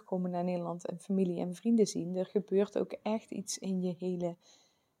terugkomen naar Nederland en familie en vrienden zien. Er gebeurt ook echt iets in je hele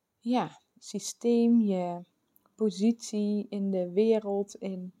systeem, je positie in de wereld,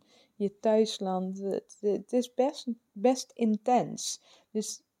 in je thuisland. Het is best intens.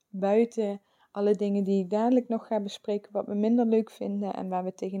 Dus buiten alle dingen die ik dadelijk nog ga bespreken, wat we minder leuk vinden en waar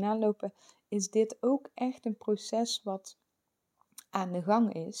we tegenaan lopen, is dit ook echt een proces wat aan de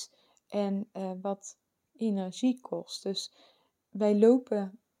gang is en wat energie kost. Dus wij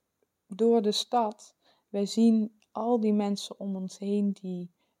lopen door de stad, wij zien al die mensen om ons heen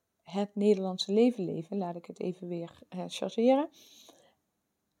die het Nederlandse leven leven, laat ik het even weer chargeren.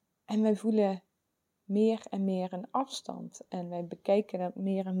 En wij voelen meer en meer een afstand. En wij bekijken dat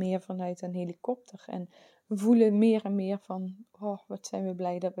meer en meer vanuit een helikopter. En we voelen meer en meer van, oh, wat zijn we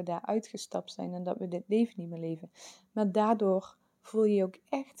blij dat we daar uitgestapt zijn en dat we dit leven niet meer leven. Maar daardoor voel je je ook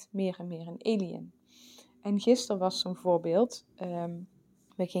echt meer en meer een alien. En gisteren was zo'n voorbeeld.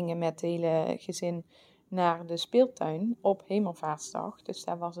 We gingen met het hele gezin naar de speeltuin op Hemelvaartsdag. Dus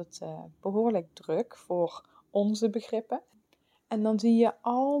daar was het behoorlijk druk voor onze begrippen. En dan zie je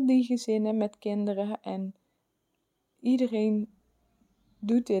al die gezinnen met kinderen en iedereen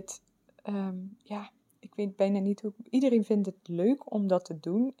doet dit. Ik weet bijna niet hoe. Iedereen vindt het leuk om dat te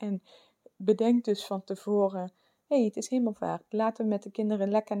doen en bedenkt dus van tevoren: hey, het is Hemelvaart, laten we met de kinderen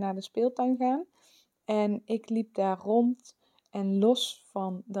lekker naar de speeltuin gaan. En ik liep daar rond en los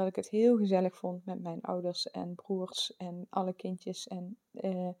van dat ik het heel gezellig vond met mijn ouders en broers en alle kindjes en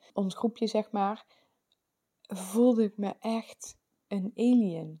ons groepje zeg maar, voelde ik me echt een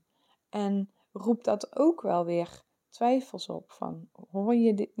alien. En roept dat ook wel weer twijfels op van, hoor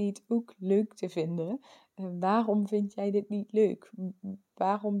je dit niet ook leuk te vinden? Waarom vind jij dit niet leuk?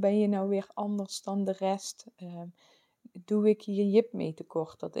 Waarom ben je nou weer anders dan de rest? Doe ik hier Jip mee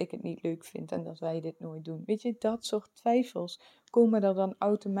tekort dat ik het niet leuk vind en dat wij dit nooit doen? Weet je, dat soort twijfels komen er dan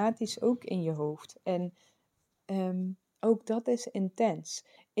automatisch ook in je hoofd. En ook dat is intens.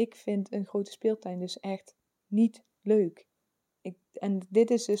 Ik vind een grote speeltuin dus echt niet leuk. En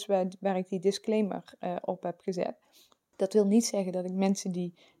dit is dus waar ik die disclaimer op heb gezet. Dat wil niet zeggen dat ik mensen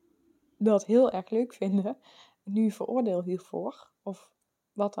die dat heel erg leuk vinden, nu veroordeel hiervoor. Of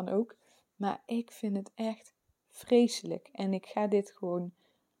wat dan ook. Maar ik vind het echt vreselijk. En ik ga dit gewoon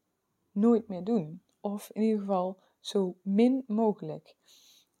nooit meer doen. Of in ieder geval zo min mogelijk.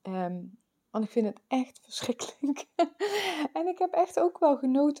 Want ik vind het echt verschrikkelijk. En ik heb echt ook wel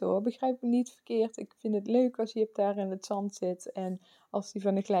genoten hoor. Begrijp me niet verkeerd. Ik vind het leuk als Jip daar in het zand zit. En als hij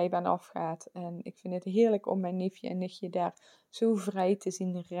van de glijbaan afgaat. En ik vind het heerlijk om mijn neefje en nichtje daar zo vrij te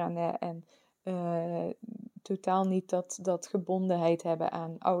zien rennen. En totaal niet dat gebondenheid hebben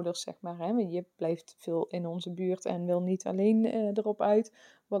aan ouders, zeg maar. Hè? Want Jip blijft veel in onze buurt en wil niet alleen erop uit.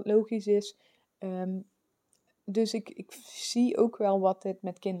 Wat logisch is. Dus ik zie ook wel wat dit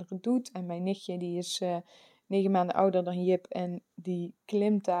met kinderen doet. En mijn nichtje die is 9 maanden ouder dan Jip. En die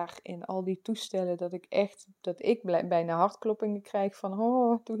klimt daar in al die toestellen dat ik bijna hartkloppingen krijg van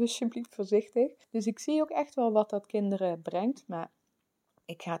oh, doe alsjeblieft voorzichtig. Dus ik zie ook echt wel wat dat kinderen brengt. Maar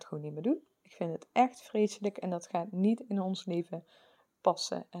ik ga het gewoon niet meer doen. Ik vind het echt vreselijk en dat gaat niet in ons leven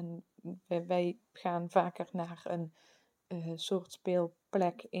passen. En wij gaan vaker naar een soort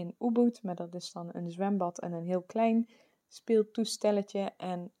speelplek in Ubud. Maar dat is dan een zwembad en een heel klein speeltoestelletje.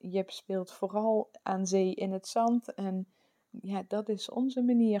 En Jip speelt vooral aan zee in het zand. En ja, dat is onze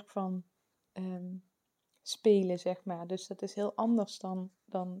manier van spelen, zeg maar. Dus dat is heel anders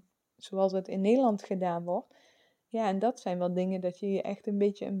dan zoals het in Nederland gedaan wordt. Ja, en dat zijn wel dingen dat je je echt een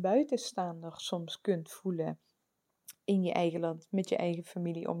beetje een buitenstaander soms kunt voelen. In je eigen land, met je eigen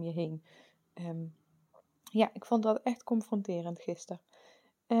familie om je heen. Ja, ik vond dat echt confronterend gisteren.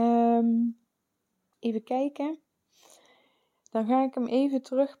 Even kijken. Dan ga ik hem even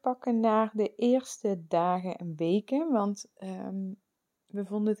terugpakken naar de eerste dagen en weken. Want we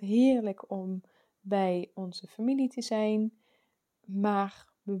vonden het heerlijk om bij onze familie te zijn. Maar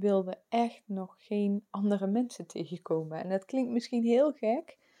we wilden echt nog geen andere mensen tegenkomen. En dat klinkt misschien heel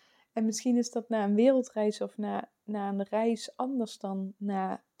gek. En misschien is dat na een wereldreis of na een reis anders dan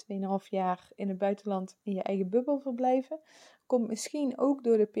na 2,5 jaar in het buitenland in je eigen bubbel verblijven. Komt misschien ook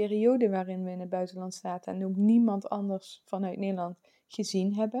door de periode waarin we in het buitenland zaten en ook niemand anders vanuit Nederland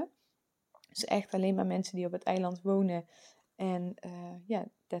gezien hebben. Dus echt alleen maar mensen die op het eiland wonen en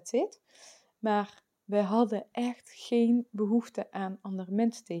that's it. Maar we hadden echt geen behoefte aan andere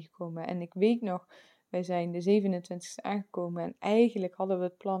mensen tegenkomen. En ik weet nog, wij zijn de 27e aangekomen en eigenlijk hadden we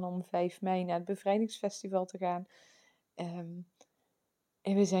het plan om 5 mei naar het bevrijdingsfestival te gaan.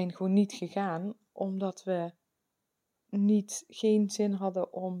 En we zijn gewoon niet gegaan, omdat we geen zin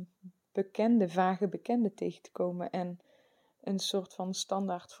hadden om vage bekenden tegen te komen en een soort van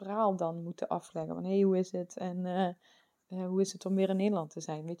standaard verhaal dan moeten afleggen. Van, hey, hoe is het? En hoe is het om weer in Nederland te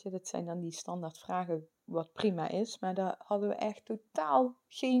zijn? Weet je, dat zijn dan die standaard vragen, wat prima is. Maar daar hadden we echt totaal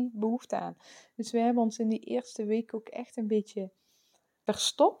geen behoefte aan. Dus we hebben ons in die eerste week ook echt een beetje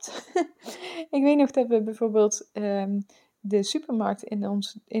verstopt. Ik weet nog dat we bijvoorbeeld de supermarkt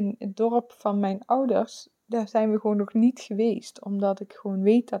in het dorp van mijn ouders, daar zijn we gewoon nog niet geweest. Omdat ik gewoon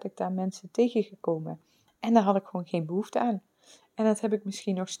weet dat ik daar mensen tegengekomen. En daar had ik gewoon geen behoefte aan. En dat heb ik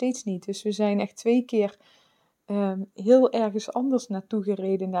misschien nog steeds niet. Dus we zijn echt 2 keer heel ergens anders naartoe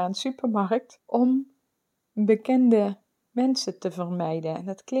gereden naar een supermarkt om bekende mensen te vermijden. En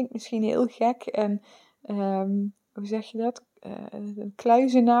dat klinkt misschien heel gek en, hoe zeg je dat?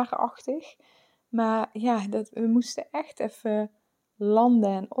 Kluizenaarachtig. Maar ja, we moesten echt even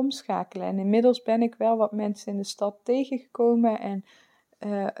landen en omschakelen. En inmiddels ben ik wel wat mensen in de stad tegengekomen en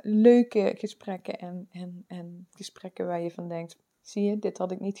leuke gesprekken en gesprekken waar je van denkt, zie je, dit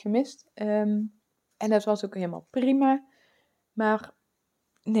had ik niet gemist. En dat was ook helemaal prima. Maar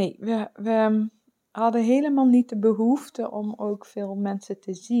nee, we hadden helemaal niet de behoefte om ook veel mensen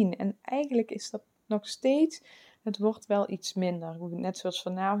te zien. En eigenlijk is dat nog steeds, het wordt wel iets minder. Net zoals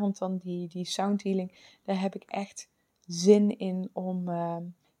vanavond dan die sound healing, daar heb ik echt zin in om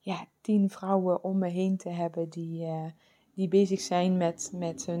 10 vrouwen om me heen te hebben die bezig zijn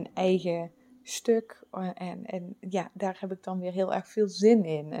met hun eigen stuk. En ja, daar heb ik dan weer heel erg veel zin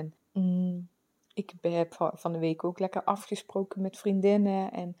in. En ik heb van de week ook lekker afgesproken met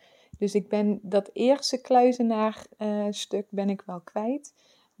vriendinnen. En dus ik ben dat eerste kluizenaar stuk ben ik wel kwijt.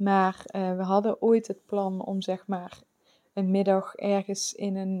 Maar we hadden ooit het plan om zeg maar een middag ergens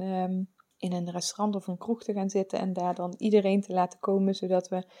in een restaurant of een kroeg te gaan zitten. En daar dan iedereen te laten komen. Zodat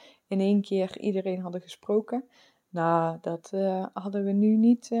we in één keer iedereen hadden gesproken. Nou, dat hadden we nu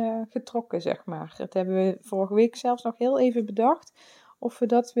niet getrokken, zeg maar. Dat hebben we vorige week zelfs nog heel even bedacht. Of we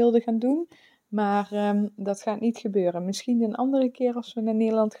dat wilden gaan doen. Maar dat gaat niet gebeuren. Misschien een andere keer als we naar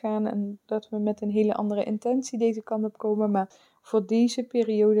Nederland gaan. En dat we met een hele andere intentie deze kant op komen. Maar voor deze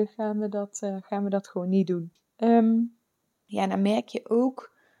periode gaan we dat gewoon niet doen. Ja, dan merk je ook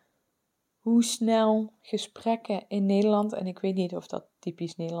hoe snel gesprekken in Nederland, en ik weet niet of dat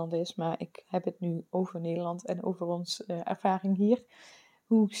typisch Nederland is, maar ik heb het nu over Nederland en over onze ervaring hier,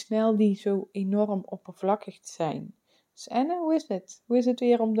 hoe snel die zo enorm oppervlakkig zijn. Dus, en hoe is het? Hoe is het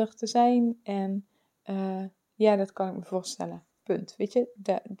weer om er te zijn? En ja, dat kan ik me voorstellen. Punt. Weet je,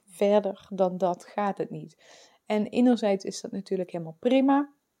 verder dan dat gaat het niet. En enerzijds is dat natuurlijk helemaal prima.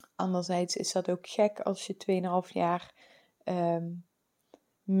 Anderzijds is dat ook gek als je 2,5 jaar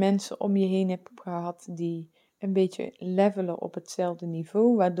mensen om je heen hebt gehad die een beetje levelen op hetzelfde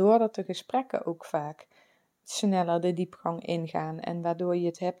niveau, waardoor dat de gesprekken ook vaak sneller de diepgang ingaan en waardoor je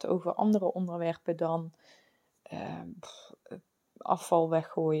het hebt over andere onderwerpen dan afval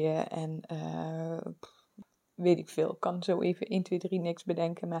weggooien en weet ik veel. Ik kan zo even 1, 2, 3 niks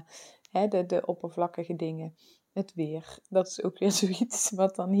bedenken, maar de oppervlakkige dingen. Het weer, dat is ook weer zoiets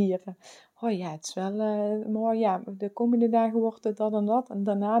wat dan hier... oh ja, het is wel mooi, ja, de komende dagen wordt het dat en dat en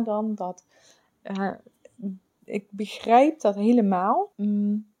daarna dan dat. Ik begrijp dat helemaal,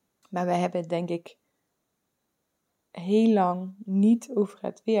 maar we hebben denk ik heel lang niet over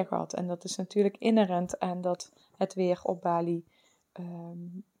het weer gehad. En dat is natuurlijk inherent aan dat het weer op Bali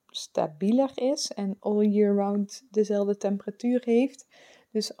stabieler is en all year round dezelfde temperatuur heeft.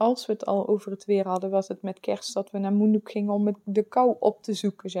 Dus als we het al over het weer hadden, was het met kerst dat we naar Moendok gingen om de kou op te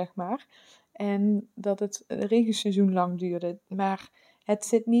zoeken, zeg maar. En dat het regenseizoen lang duurde. Maar het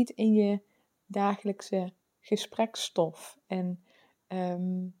zit niet in je dagelijkse gespreksstof. En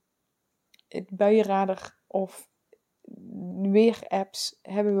het buienradar of weerapps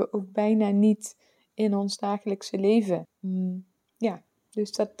hebben we ook bijna niet in ons dagelijkse leven. Ja,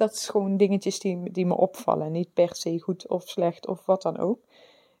 dus dat is gewoon dingetjes die me opvallen. Niet per se goed of slecht of wat dan ook.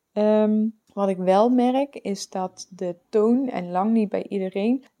 Wat ik wel merk is dat de toon, en lang niet bij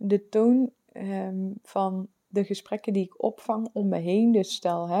iedereen, de toon van de gesprekken die ik opvang om me heen. Dus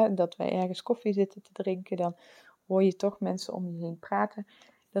stel dat wij ergens koffie zitten te drinken, dan hoor je toch mensen om je heen praten.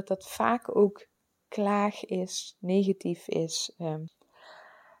 Dat vaak ook klaag is, negatief is.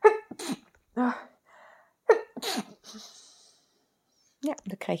 Ja,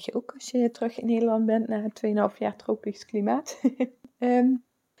 dat krijg je ook als je terug in Nederland bent na 2,5 jaar tropisch klimaat.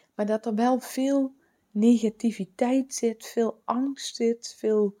 Maar dat er wel veel negativiteit zit, veel angst zit,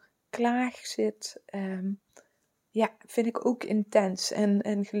 veel klaag zit. Ja, vind ik ook intens.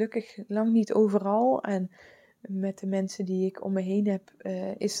 En gelukkig lang niet overal. En met de mensen die ik om me heen heb,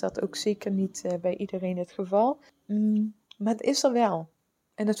 is dat ook zeker niet bij iedereen het geval. Maar het is er wel.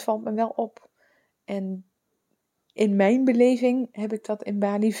 En het valt me wel op. En in mijn beleving heb ik dat in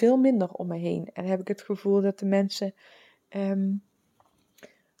Bali veel minder om me heen. En heb ik het gevoel dat de mensen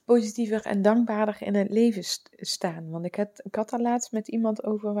positiever en dankbaarder in het leven staan. Want ik had daar laatst met iemand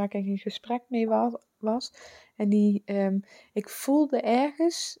over waar ik in gesprek mee was. En ik voelde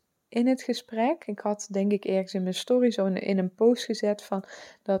ergens in het gesprek, ik had denk ik ergens in mijn story zo in een post gezet van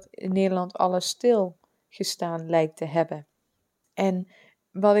dat in Nederland alles stilgestaan lijkt te hebben. En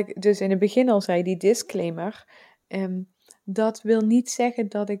wat ik dus in het begin al zei, die disclaimer, dat wil niet zeggen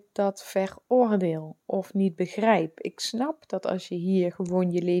dat ik dat veroordeel of niet begrijp. Ik snap dat als je hier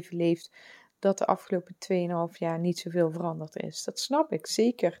gewoon je leven leeft, dat de afgelopen 2,5 jaar niet zoveel veranderd is. Dat snap ik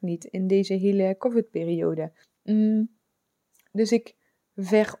zeker niet in deze hele COVID-periode. Dus ik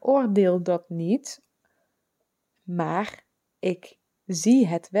veroordeel dat niet, maar ik zie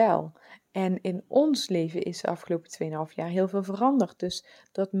het wel. En in ons leven is de afgelopen 2,5 jaar heel veel veranderd. Dus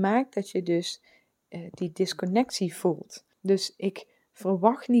dat maakt dat je dus die disconnectie voelt. Dus ik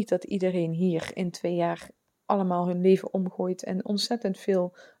verwacht niet dat iedereen hier in 2 jaar allemaal hun leven omgooit en ontzettend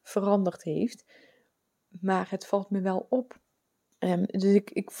veel veranderd heeft. Maar het valt me wel op. Dus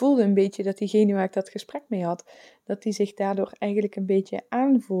ik voelde een beetje dat diegene waar ik dat gesprek mee had, dat die zich daardoor eigenlijk een beetje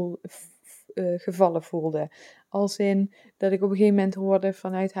gevallen voelde. Als in dat ik op een gegeven moment hoorde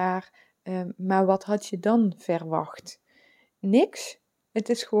vanuit haar, maar wat had je dan verwacht? Niks. Het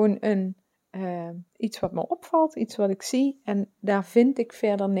is gewoon iets wat me opvalt, iets wat ik zie en daar vind ik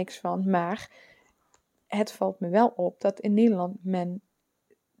verder niks van. Maar het valt me wel op dat in Nederland men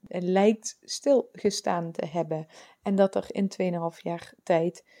lijkt stilgestaan te hebben. En dat er in 2,5 jaar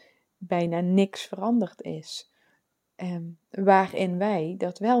tijd bijna niks veranderd is. Waarin wij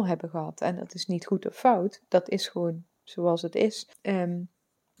dat wel hebben gehad. En dat is niet goed of fout. Dat is gewoon zoals het is.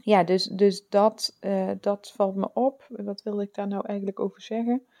 Ja, dus dat valt me op. Wat wilde ik daar nou eigenlijk over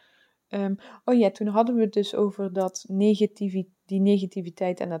zeggen? Oh ja, toen hadden we het dus over die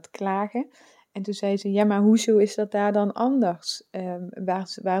negativiteit en dat klagen. En toen zei ze, ja, maar hoezo is dat daar dan anders?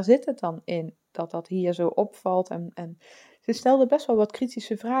 Waar zit het dan in dat hier zo opvalt? En ze stelde best wel wat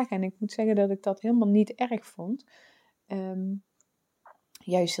kritische vragen. En ik moet zeggen dat ik dat helemaal niet erg vond.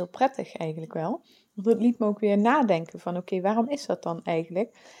 Juist heel prettig eigenlijk wel. Want het liet me ook weer nadenken van oké, waarom is dat dan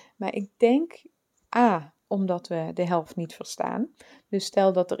eigenlijk? Maar ik denk, omdat we de helft niet verstaan. Dus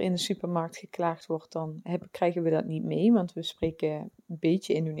stel dat er in de supermarkt geklaagd wordt, dan krijgen we dat niet mee. Want we spreken een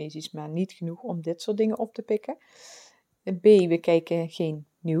beetje Indonesisch, maar niet genoeg om dit soort dingen op te pikken. B, we kijken geen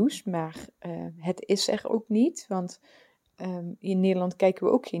nieuws, maar het is er ook niet. Want in Nederland kijken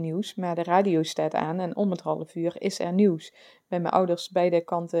we ook geen nieuws, maar de radio staat aan en om het half uur is er nieuws. Bij mijn ouders beide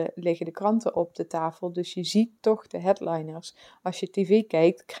kanten liggen de kranten op de tafel, dus je ziet toch de headliners. Als je tv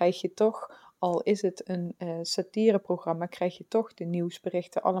kijkt, krijg je toch, al is het een satireprogramma, krijg je toch de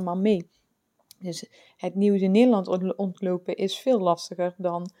nieuwsberichten allemaal mee. Dus het nieuws in Nederland ontlopen is veel lastiger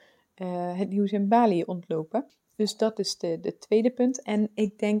dan het nieuws in Bali ontlopen. Dus dat is de tweede punt. En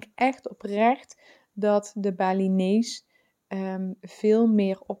ik denk echt oprecht dat de Balinees veel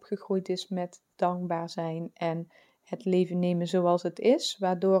meer opgegroeid is met dankbaar zijn en het leven nemen zoals het is,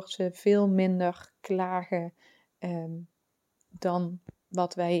 waardoor ze veel minder klagen dan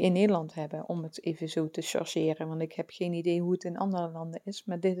wat wij in Nederland hebben, om het even zo te chargeren. Want ik heb geen idee hoe het in andere landen is,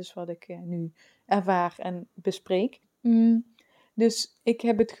 maar dit is wat ik nu ervaar en bespreek. Dus ik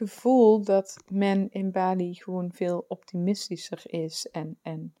heb het gevoel dat men in Bali gewoon veel optimistischer is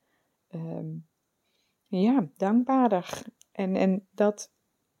en dankbaarder. En dat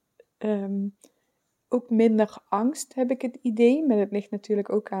ook minder angst, heb ik het idee. Maar dat ligt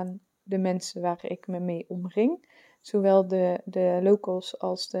natuurlijk ook aan de mensen waar ik me mee omring. Zowel de locals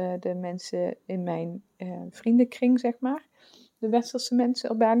als de mensen in mijn vriendenkring, zeg maar. De westerse mensen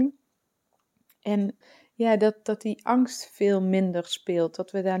op Bali. En ja, dat die angst veel minder speelt.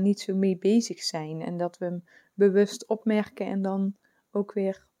 Dat we daar niet zo mee bezig zijn. En dat we hem bewust opmerken en dan ook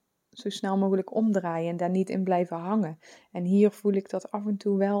weer zo snel mogelijk omdraaien en daar niet in blijven hangen. En hier voel ik dat af en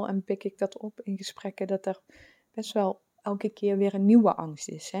toe wel en pik ik dat op in gesprekken, dat er best wel elke keer weer een nieuwe angst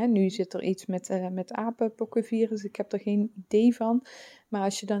is. Hè? Nu zit er iets met apenpokkenvirus, ik heb er geen idee van. Maar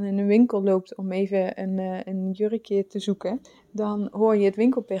als je dan in een winkel loopt om even een jurkje te zoeken, dan hoor je het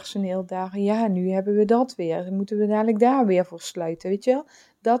winkelpersoneel daar, ja, nu hebben we dat weer. Dan moeten we dadelijk daar weer voor sluiten, weet je wel?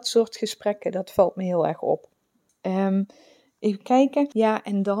 Dat soort gesprekken, dat valt me heel erg op. Even kijken. Ja,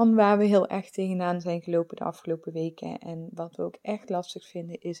 en dan waar we heel erg tegenaan zijn gelopen de afgelopen weken. En wat we ook echt lastig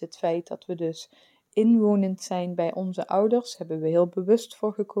vinden, is het feit dat we dus inwonend zijn bij onze ouders. Hebben we heel bewust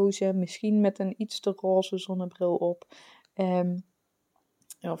voor gekozen. Misschien met een iets te roze zonnebril op.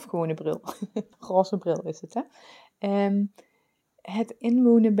 Of gewone bril. Roze bril is het, hè. Het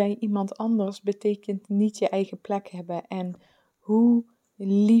inwonen bij iemand anders betekent niet je eigen plek hebben. En hoe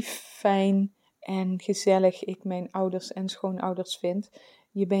lief, fijn en gezellig ik mijn ouders en schoonouders vind,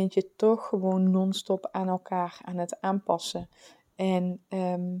 je bent je toch gewoon non-stop aan elkaar aan het aanpassen. En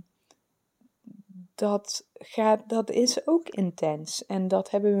dat is ook intens. En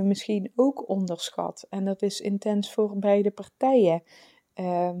dat hebben we misschien ook onderschat. En dat is intens voor beide partijen.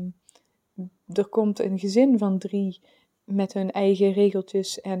 Er komt een gezin van 3 met hun eigen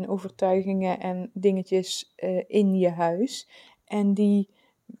regeltjes en overtuigingen en dingetjes in je huis. En die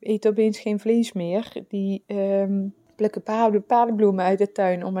eet opeens geen vlees meer. Die plukken paardenbloemen uit de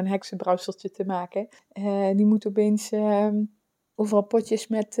tuin om een heksenbrouwseltje te maken. Die moet opeens overal potjes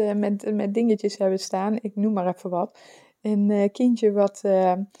met dingetjes hebben staan. Ik noem maar even wat. Een kindje wat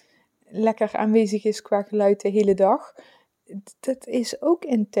lekker aanwezig is qua geluid de hele dag. Dat is ook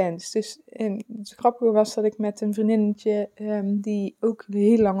intens. Dus het grappige was dat ik met een vriendinnetje die ook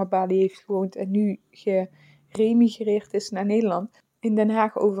heel lang op Bali heeft gewoond en nu geremigreerd is naar Nederland, in Den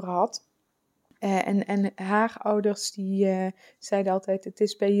Haag over had. En haar ouders die zeiden altijd, het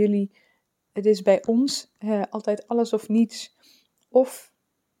is bij ons altijd alles of niets. Of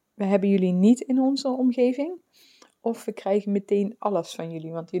we hebben jullie niet in onze omgeving, of we krijgen meteen alles van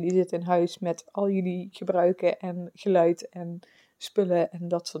jullie. Want jullie zitten in huis met al jullie gebruiken en geluid en spullen en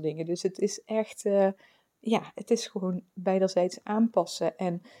dat soort dingen. Dus het is echt, het is gewoon beiderzijds aanpassen.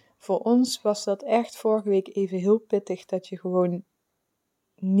 En voor ons was dat echt vorige week even heel pittig, dat je gewoon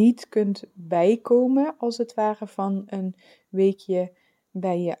niet kunt bijkomen, als het ware, van een weekje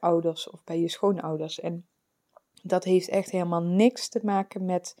bij je ouders of bij je schoonouders. En dat heeft echt helemaal niks te maken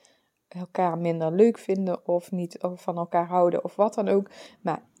met elkaar minder leuk vinden of niet van elkaar houden of wat dan ook.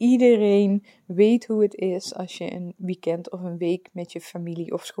 Maar iedereen weet hoe het is als je een weekend of een week met je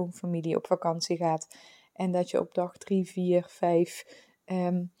familie of schoonfamilie op vakantie gaat. En dat je op dag 3, 4, 5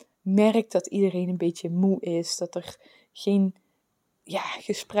 merkt dat iedereen een beetje moe is. Dat er geen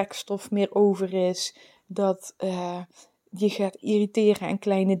gesprekstof meer over is. Dat je gaat irriteren aan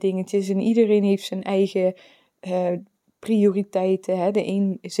kleine dingetjes. En iedereen heeft zijn eigen prioriteiten. Hè. De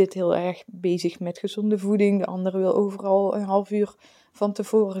een zit heel erg bezig met gezonde voeding. De andere wil overal een half uur van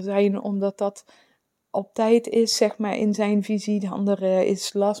tevoren zijn, omdat dat op tijd is, zeg maar, in zijn visie. De andere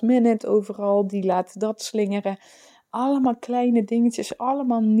is last minute overal. Die laat dat slingeren. Allemaal kleine dingetjes.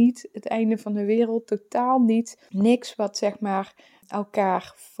 Allemaal niet het einde van de wereld. Totaal niet. Niks wat, zeg maar,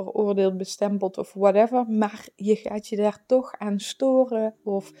 elkaar veroordeeld, bestempeld of whatever. Maar je gaat je daar toch aan storen.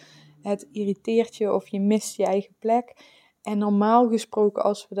 Of het irriteert je of je mist je eigen plek. En normaal gesproken,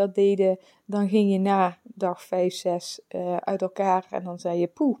 als we dat deden, dan ging je na dag 5, 6 uit elkaar. En dan zei je,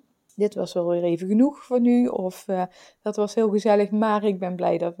 poeh, dit was wel weer even genoeg voor nu. Of dat was heel gezellig, maar ik ben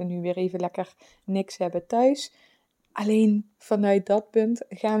blij dat we nu weer even lekker niks hebben thuis. Alleen vanuit dat punt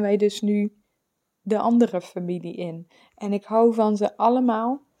gaan wij dus nu de andere familie in. En ik hou van ze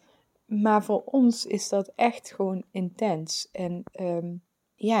allemaal. Maar voor ons is dat echt gewoon intens. En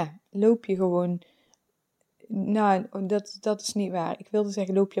loop je gewoon... Nou, dat is niet waar. Ik wilde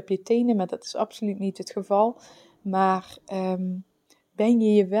zeggen loop je op je tenen, maar dat is absoluut niet het geval. Maar ben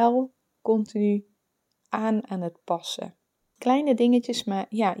je wel continu aan het passen. Kleine dingetjes, maar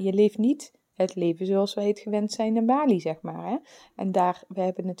ja, je leeft niet het leven zoals wij het gewend zijn in Bali, zeg maar. Hè? En we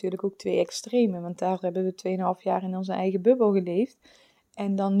hebben natuurlijk ook 2 extremen, want daar hebben we 2,5 jaar in onze eigen bubbel geleefd.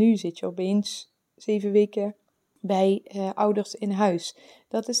 En dan nu zit je opeens 7 weken bij ouders in huis.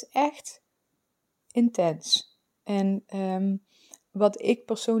 Dat is echt intens. En wat ik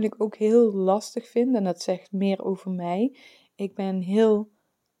persoonlijk ook heel lastig vind, en dat zegt meer over mij, ik ben heel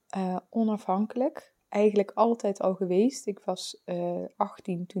onafhankelijk. Eigenlijk altijd al geweest. Ik was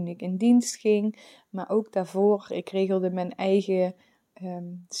 18 toen ik in dienst ging, maar ook daarvoor. Ik regelde mijn eigen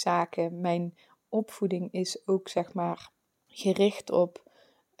zaken. Mijn opvoeding is ook, zeg maar, gericht op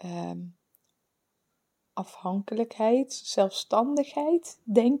afhankelijkheid, zelfstandigheid,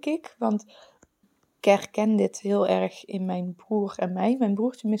 denk ik. Want ik herken dit heel erg in mijn broer en mij. Mijn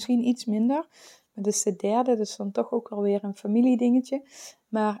broertje misschien iets minder. Maar dat is de derde, dus dan toch ook alweer een familiedingetje.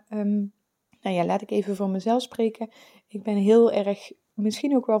 Maar laat ik even voor mezelf spreken. Ik ben heel erg,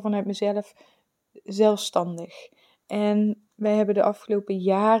 misschien ook wel vanuit mezelf, zelfstandig. En wij hebben de afgelopen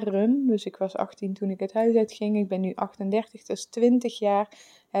jaren, dus ik was 18 toen ik het huis uitging, ik ben nu 38, dus 20 jaar,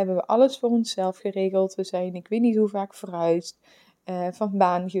 hebben we alles voor onszelf geregeld. We zijn, ik weet niet hoe vaak, verhuisd, van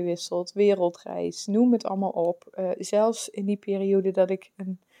baan gewisseld, wereldreis, noem het allemaal op. Zelfs in die periode dat ik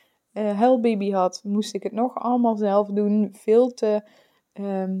een huilbaby had, moest ik het nog allemaal zelf doen. Veel te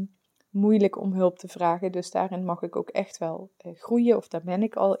moeilijk om hulp te vragen. Dus daarin mag ik ook echt wel groeien. Of daar ben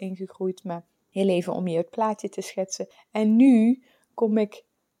ik al in gegroeid. Maar heel even om je het plaatje te schetsen. En nu kom ik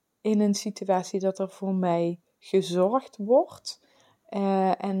in een situatie dat er voor mij gezorgd wordt.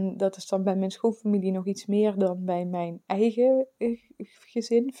 En dat is dan bij mijn schoonfamilie nog iets meer dan bij mijn eigen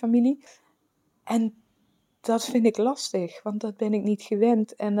gezin, familie. En dat vind ik lastig, want dat ben ik niet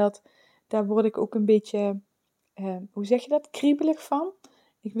gewend. En daar word ik ook een beetje, hoe zeg je dat, kriebelig van.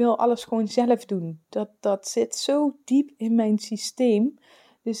 Ik wil alles gewoon zelf doen. Dat zit zo diep in mijn systeem.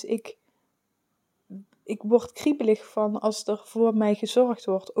 Dus ik word kriebelig van als er voor mij gezorgd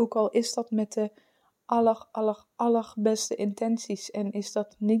wordt. Ook al is dat met de allerbeste intenties. En is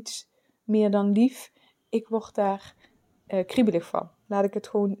dat niets meer dan lief. Ik word daar kriebelig van. Laat ik het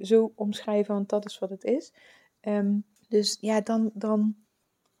gewoon zo omschrijven, want dat is wat het is. Dus ja,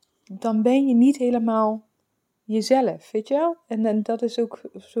 dan ben je niet helemaal jezelf, weet je wel? En dat is ook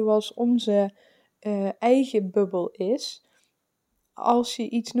zoals onze eigen bubbel is. Als je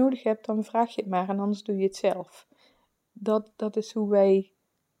iets nodig hebt, dan vraag je het maar en anders doe je het zelf. Dat is hoe wij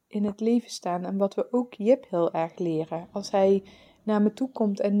in het leven staan en wat we ook Jip heel erg leren. Als hij naar me toe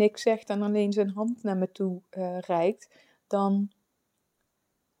komt en niks zegt en alleen zijn hand naar me toe reikt, dan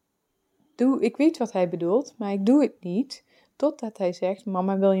ik weet wat hij bedoelt, maar ik doe het niet, totdat hij zegt,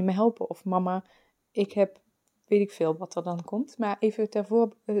 mama, wil je me helpen? Of mama, ik heb, weet ik veel wat er dan komt, maar even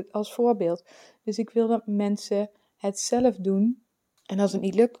als voorbeeld. Dus ik wil dat mensen het zelf doen. En als het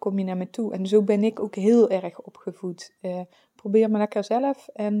niet lukt, kom je naar me toe. En zo ben ik ook heel erg opgevoed. Probeer maar lekker zelf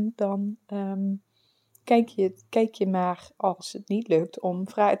en dan kijk je maar als het niet lukt om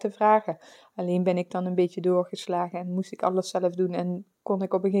te vragen. Alleen ben ik dan een beetje doorgeslagen en moest ik alles zelf doen en kon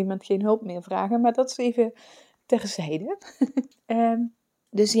ik op een gegeven moment geen hulp meer vragen. Maar dat is even terzijde.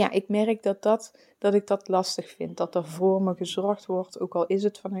 Dus ja, ik merk dat ik dat lastig vind. Dat er voor me gezorgd wordt, ook al is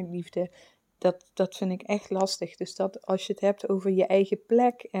het vanuit liefde. Dat vind ik echt lastig. Dus dat als je het hebt over je eigen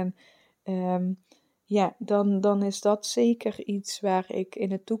plek en ja, dan is dat zeker iets waar ik in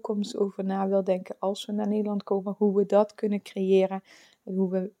de toekomst over na wil denken als we naar Nederland komen. Hoe we dat kunnen creëren. En hoe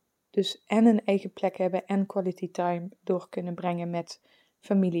we dus en een eigen plek hebben en quality time door kunnen brengen met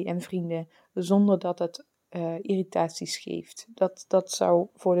familie en vrienden. Zonder dat het irritaties geeft. Dat zou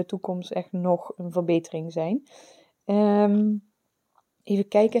voor de toekomst echt nog een verbetering zijn. Even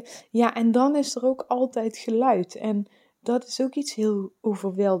kijken. Ja, en dan is er ook altijd geluid. En dat is ook iets heel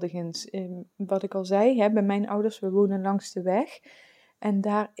overweldigends. Wat ik al zei, bij mijn ouders, we wonen langs de weg. En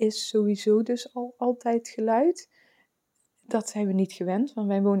daar is sowieso dus altijd geluid. Dat zijn we niet gewend, want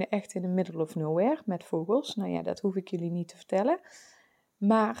wij wonen echt in the middle of nowhere met vogels. Nou ja, dat hoef ik jullie niet te vertellen.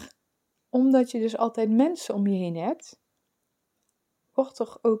 Maar omdat je dus altijd mensen om je heen hebt, wordt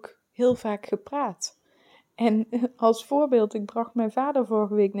er ook heel vaak gepraat. En als voorbeeld, ik bracht mijn vader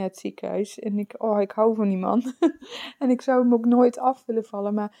vorige week naar het ziekenhuis. En ik hou van die man. En ik zou hem ook nooit af willen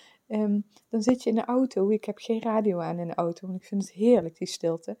vallen. Maar dan zit je in de auto. Ik heb geen radio aan in de auto, want ik vind het heerlijk, die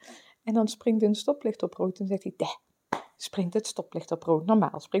stilte. En dan springt een stoplicht op rood en zegt hij, springt het stoplicht op rood.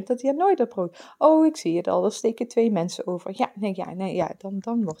 Normaal springt het hier nooit op rood. Oh, ik zie het al, er steken 2 mensen over. Ja,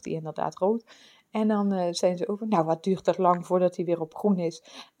 dan wordt hij inderdaad rood. En dan zijn ze over, nou wat duurt er lang voordat hij weer op groen is.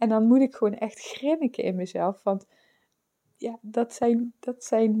 En dan moet ik gewoon echt grinniken in mezelf, want ja, dat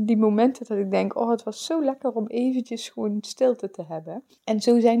zijn die momenten dat ik denk, het was zo lekker om eventjes gewoon stilte te hebben. En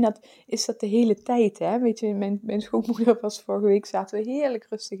zo is dat de hele tijd, hè. Weet je, mijn schoonmoeder was vorige week, zaten we heerlijk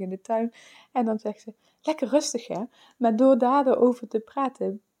rustig in de tuin. En dan zegt ze, lekker rustig hè. Maar door daarover te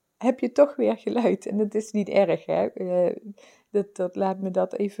praten, heb je toch weer geluid. En dat is niet erg, hè. Laat me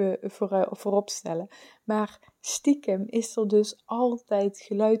dat even voorop stellen. Maar stiekem is er dus altijd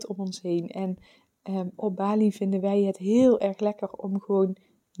geluid om ons heen. En op Bali vinden wij het heel erg lekker om gewoon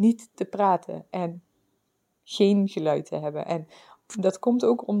niet te praten en geen geluid te hebben. En dat komt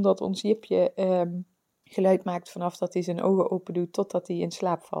ook omdat ons Jipje geluid maakt vanaf dat hij zijn ogen open doet totdat hij in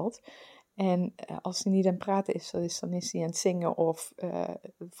slaap valt. En als hij niet aan het praten is, dan is hij aan het zingen of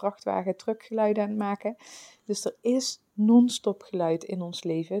vrachtwagen, truckgeluiden aan het maken. Dus er is non-stop geluid in ons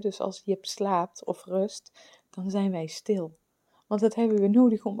leven. Dus als Jip slaapt of rust, dan zijn wij stil. Want dat hebben we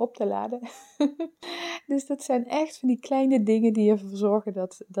nodig om op te laden. Dus dat zijn echt van die kleine dingen die ervoor zorgen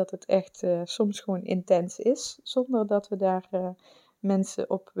dat het echt soms gewoon intens is. Zonder dat we daar mensen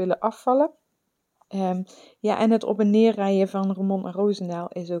op willen afvallen. Ja, en het op en neer rijden van Roermond naar Roosendaal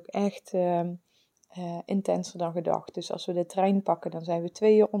is ook echt intenser dan gedacht. Dus als we de trein pakken, dan zijn we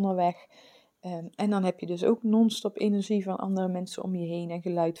 2 uur onderweg. En dan heb je dus ook non-stop energie van andere mensen om je heen en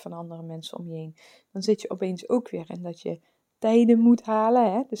geluid van andere mensen om je heen. Dan zit je opeens ook weer in dat je tijden moet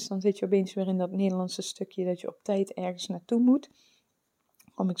halen. Hè? Dus dan zit je opeens weer in dat Nederlandse stukje dat je op tijd ergens naartoe moet.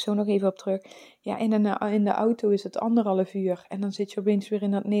 Kom ik zo nog even op terug. Ja, in de auto is het 1,5 uur. En dan zit je opeens weer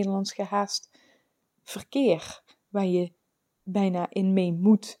in dat Nederlands gehaast verkeer. Waar je bijna in mee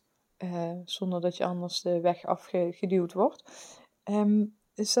moet. Zonder dat je anders de weg afgeduwd wordt.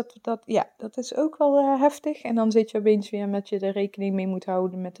 Dus dat is ook wel heftig. En dan zit je opeens weer met je er rekening mee moet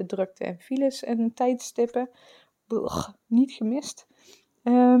houden met de drukte en files en tijdstippen. Niet gemist.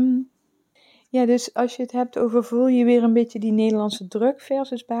 Ja, dus als je het hebt over voel je weer een beetje die Nederlandse druk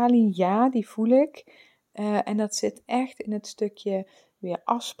versus Bali. Ja, die voel ik. En dat zit echt in het stukje weer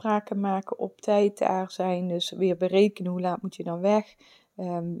afspraken maken, op tijd daar zijn. Dus weer berekenen hoe laat moet je dan weg.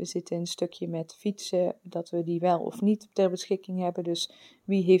 We zitten in een stukje met fietsen, dat we die wel of niet ter beschikking hebben. Dus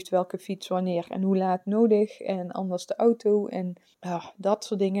wie heeft welke fiets wanneer en hoe laat nodig. En anders de auto en dat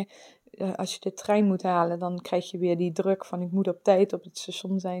soort dingen. Als je de trein moet halen, dan krijg je weer die druk van ik moet op tijd op het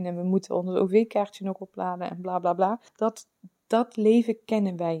station zijn. En we moeten ons OV-kaartje nog opladen en bla bla bla. Dat leven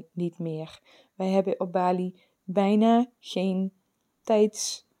kennen wij niet meer. Wij hebben op Bali bijna geen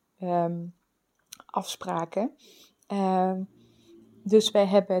tijdsafspraken. Dus wij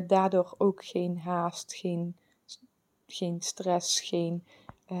hebben daardoor ook geen haast, geen stress, geen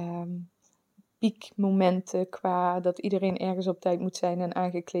piekmomenten qua dat iedereen ergens op tijd moet zijn en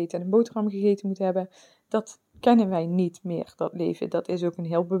aangekleed en een boterham gegeten moet hebben. Dat kennen wij niet meer, dat leven. Dat is ook een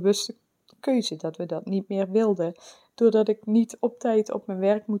heel bewuste keuze, dat we dat niet meer wilden. Doordat ik niet op tijd op mijn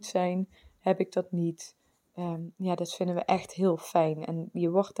werk moet zijn, heb ik dat niet. Dat vinden we echt heel fijn. En je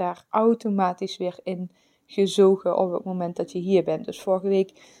wordt daar automatisch weer in gezogen op het moment dat je hier bent. Dus vorige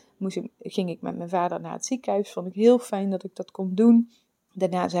week ging ik met mijn vader naar het ziekenhuis. Vond ik heel fijn dat ik dat kon doen.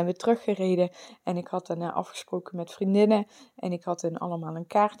 Daarna zijn we teruggereden en ik had daarna afgesproken met vriendinnen. En ik had hen allemaal een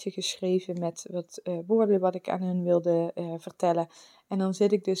kaartje geschreven met wat woorden wat ik aan hen wilde vertellen. En dan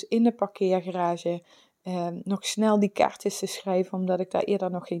zit ik dus in de parkeergarage nog snel die kaartjes te schrijven, omdat ik daar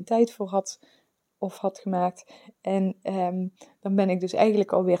eerder nog geen tijd voor had gemaakt. En dan ben ik dus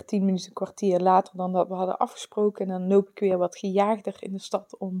eigenlijk alweer 10 minuten, een kwartier later dan dat we hadden afgesproken. En dan loop ik weer wat gejaagder in de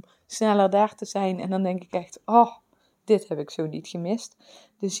stad om sneller daar te zijn. En dan denk ik echt, dit heb ik zo niet gemist.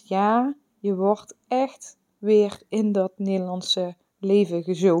 Dus ja, je wordt echt weer in dat Nederlandse leven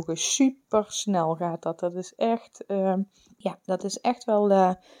gezogen. Super snel gaat dat. Dat is echt, dat is echt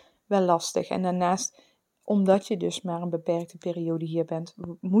wel lastig. En daarnaast, omdat je dus maar een beperkte periode hier bent,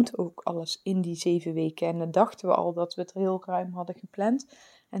 moet ook alles in die 7 weken. En dan dachten we al dat we het heel ruim hadden gepland.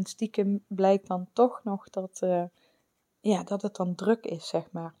 En stiekem blijkt dan toch nog dat het dan druk is, zeg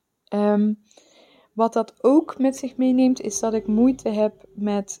maar. Wat dat ook met zich meeneemt, is dat ik moeite heb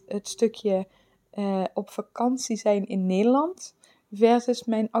met het stukje op vakantie zijn in Nederland versus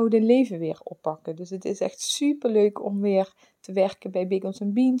mijn oude leven weer oppakken. Dus het is echt super leuk om weer te werken bij Bagels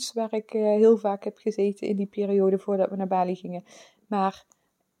 & Beans, waar ik heel vaak heb gezeten in die periode voordat we naar Bali gingen. Maar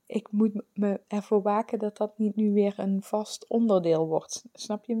ik moet me ervoor waken dat dat niet nu weer een vast onderdeel wordt.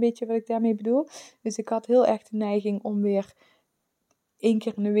 Snap je een beetje wat ik daarmee bedoel? Dus ik had heel erg de neiging om weer 1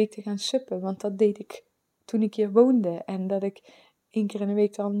 keer in de week te gaan suppen. Want dat deed ik toen ik hier woonde. En dat ik 1 keer in de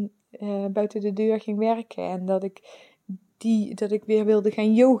week dan buiten de deur ging werken. En dat ik weer wilde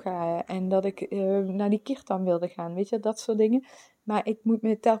gaan yoga. En dat ik naar die kirtan wilde gaan. Weet je, dat soort dingen. Maar ik moet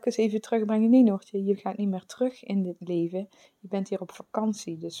me telkens even terugbrengen. Nee, Noortje, je gaat niet meer terug in dit leven. Je bent hier op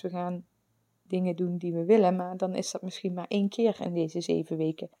vakantie. Dus we gaan dingen doen die we willen. Maar dan is dat misschien maar 1 keer in deze 7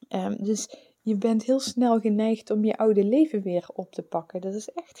 weken. Dus je bent heel snel geneigd om je oude leven weer op te pakken. Dat is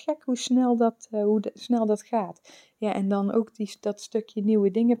echt gek hoe snel dat gaat. Ja, en dan ook dat stukje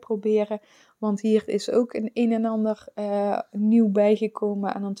nieuwe dingen proberen. Want hier is ook een en ander nieuw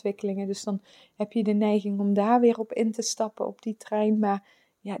bijgekomen aan ontwikkelingen. Dus dan heb je de neiging om daar weer op in te stappen op die trein. Maar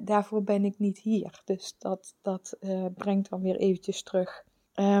ja, daarvoor ben ik niet hier. Dus dat brengt dan weer eventjes terug.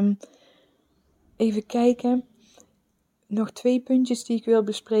 Even kijken. Nog 2 puntjes die ik wil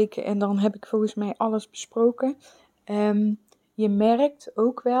bespreken en dan heb ik volgens mij alles besproken. Je merkt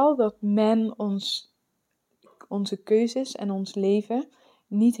ook wel dat men onze keuzes en ons leven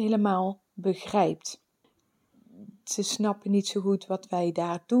niet helemaal begrijpt. Ze snappen niet zo goed wat wij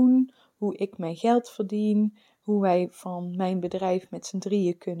daar doen, hoe ik mijn geld verdien, hoe wij van mijn bedrijf met z'n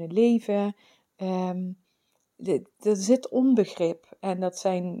drieën kunnen leven. Er zit onbegrip en dat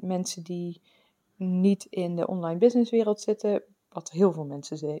zijn mensen die niet in de online businesswereld zitten, wat heel veel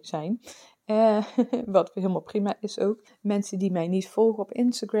mensen zijn. Wat helemaal prima is ook. Mensen die mij niet volgen op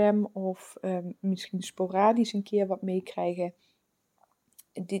Instagram of misschien sporadisch een keer wat meekrijgen.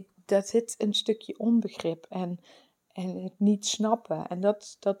 Daar zit een stukje onbegrip en het niet snappen. En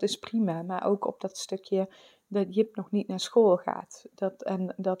dat is prima. Maar ook op dat stukje dat Jip nog niet naar school gaat.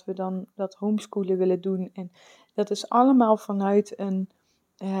 Dat we dan dat homeschoolen willen doen. En dat is allemaal vanuit een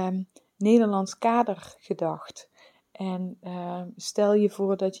Nederlands kader gedacht. En stel je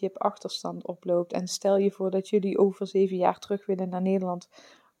voor dat je op achterstand oploopt. En stel je voor dat jullie over 7 jaar terug willen naar Nederland.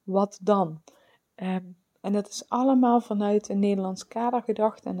 Wat dan? En dat is allemaal vanuit een Nederlands kader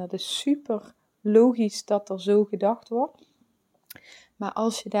gedacht. En dat is super logisch dat er zo gedacht wordt. Maar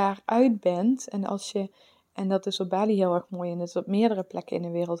als je daaruit bent en dat is op Bali heel erg mooi en dat is op meerdere plekken in de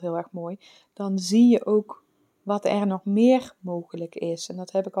wereld heel erg mooi, dan zie je ook wat er nog meer mogelijk is. En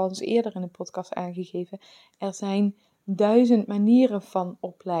dat heb ik al eens eerder in de podcast aangegeven. Er zijn 1000 manieren van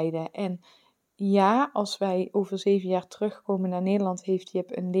opleiden. En ja, als wij over 7 jaar terugkomen naar Nederland, heeft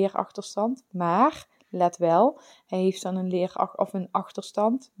Jip een leerachterstand. Maar, let wel, hij heeft dan een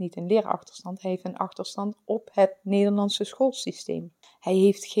achterstand, niet een leerachterstand, hij heeft een achterstand op het Nederlandse schoolsysteem. Hij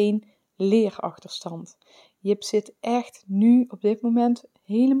heeft geen leerachterstand. Jip zit echt nu op dit moment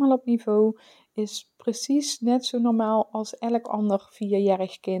helemaal op niveau, is precies net zo normaal als elk ander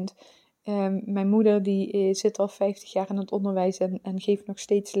 4-jarig kind. Mijn moeder die zit al 50 jaar in het onderwijs en geeft nog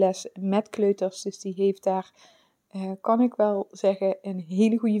steeds les met kleuters. Dus die heeft daar, kan ik wel zeggen, een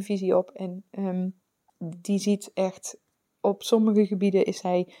hele goede visie op. En die ziet echt, op sommige gebieden is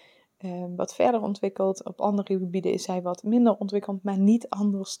hij wat verder ontwikkeld. Op andere gebieden is hij wat minder ontwikkeld, maar niet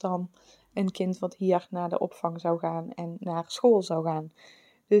anders dan een kind wat hier naar de opvang zou gaan en naar school zou gaan.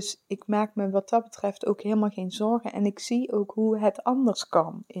 Dus ik maak me wat dat betreft ook helemaal geen zorgen. En ik zie ook hoe het anders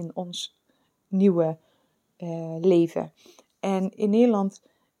kan in ons nieuwe leven. En in Nederland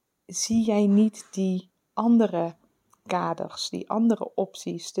zie jij niet die andere kaders, die andere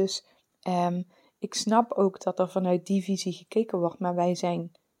opties. Dus ik snap ook dat er vanuit die visie gekeken wordt. Maar wij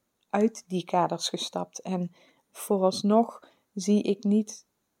zijn uit die kaders gestapt. En vooralsnog zie ik niet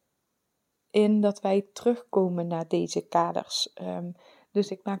in dat wij terugkomen naar deze kaders.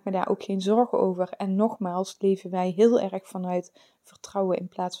 Dus ik maak me daar ook geen zorgen over. En nogmaals, leven wij heel erg vanuit vertrouwen in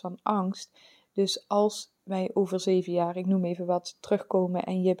plaats van angst. Dus als wij over 7 jaar, ik noem even wat, terugkomen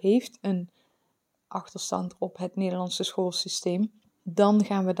en Jip heeft een achterstand op het Nederlandse schoolsysteem, dan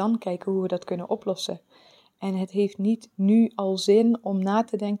gaan we dan kijken hoe we dat kunnen oplossen. En het heeft niet nu al zin om na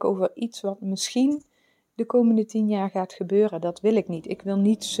te denken over iets wat misschien de komende 10 jaar gaat gebeuren. Dat wil ik niet. Ik wil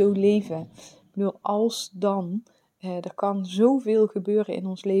niet zo leven. Ik bedoel, als dan, er kan zoveel gebeuren in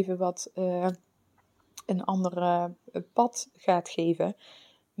ons leven wat een ander pad gaat geven.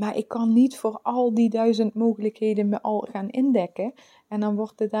 Maar ik kan niet voor al die 1000 mogelijkheden me al gaan indekken. En dan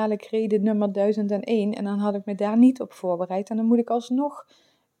wordt het dadelijk reden nummer 1001. En dan had ik me daar niet op voorbereid. En dan moet ik alsnog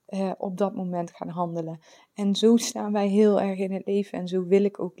op dat moment gaan handelen. En zo staan wij heel erg in het leven. En zo wil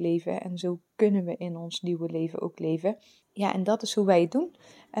ik ook leven. En zo kunnen we in ons nieuwe leven ook leven. Ja, en dat is hoe wij het doen.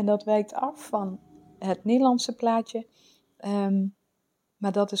 En dat wijkt af van het Nederlandse plaatje.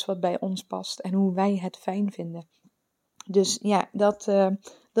 Maar dat is wat bij ons past. En hoe wij het fijn vinden. Dus ja,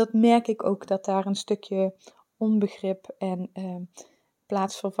 dat merk ik ook, dat daar een stukje onbegrip en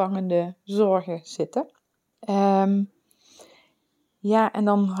plaatsvervangende zorgen zitten. Ja, en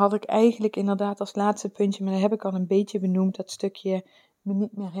dan had ik eigenlijk inderdaad als laatste puntje, maar dat heb ik al een beetje benoemd, dat stukje me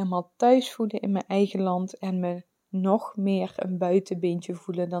niet meer helemaal thuis voelen in mijn eigen land en me nog meer een buitenbeentje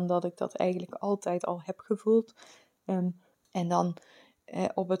voelen dan dat ik dat eigenlijk altijd al heb gevoeld. En dan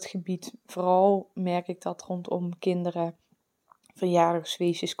op het gebied, vooral merk ik dat rondom kinderen,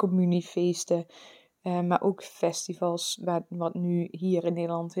 verjaardagsfeestjes, communiefeesten, maar ook festivals, wat nu hier in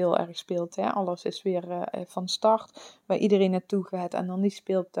Nederland heel erg speelt. Hè? Alles is weer van start, waar iedereen naartoe gaat. En dan die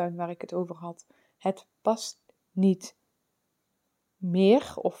speeltuin waar ik het over had. Het past niet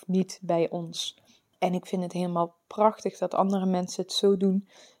meer of niet bij ons. En ik vind het helemaal prachtig dat andere mensen het zo doen.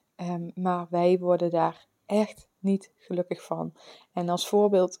 Maar wij worden daar echt niet gelukkig van. En als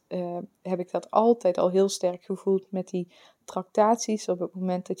voorbeeld heb ik dat altijd al heel sterk gevoeld met die tractaties op het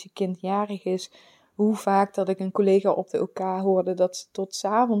moment dat je kind jarig is. Hoe vaak dat ik een collega op de OK hoorde dat ze tot 's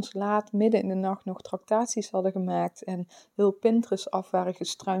avonds laat, midden in de nacht, nog tractaties hadden gemaakt. En heel Pinterest af waren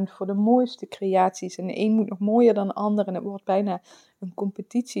gestruind voor de mooiste creaties. En de een moet nog mooier dan de ander. En het wordt bijna een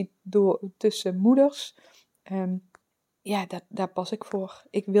competitie tussen moeders. Ja, daar pas ik voor.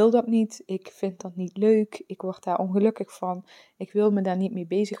 Ik wil dat niet. Ik vind dat niet leuk. Ik word daar ongelukkig van. Ik wil me daar niet mee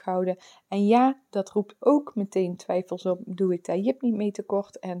bezighouden. En ja, dat roept ook meteen twijfels op. Doe ik daar Jip niet mee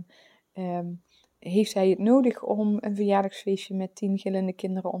tekort? En heeft hij het nodig om een verjaardagsfeestje met 10 gillende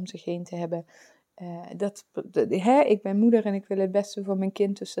kinderen om zich heen te hebben? Ik ben moeder en ik wil het beste voor mijn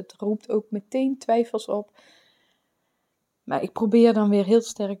kind. Dus dat roept ook meteen twijfels op. Maar ik probeer dan weer heel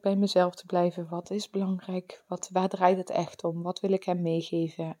sterk bij mezelf te blijven. Wat is belangrijk? Waar draait het echt om? Wat wil ik hem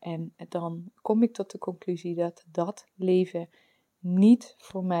meegeven? En dan kom ik tot de conclusie dat dat leven niet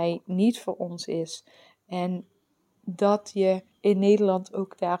voor mij, niet voor ons is. En dat je in Nederland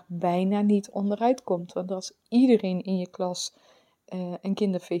ook daar bijna niet onderuit komt. Want als iedereen in je klas een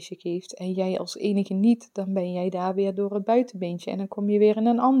kinderfeestje geeft en jij als enige niet, dan ben jij daar weer door het buitenbeentje. En dan kom je weer in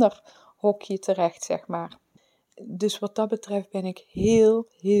een ander hokje terecht, zeg maar. Dus wat dat betreft ben ik heel,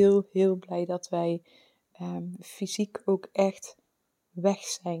 heel, heel blij dat wij fysiek ook echt weg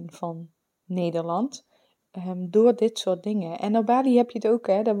zijn van Nederland. Door dit soort dingen. En op Bali heb je het ook,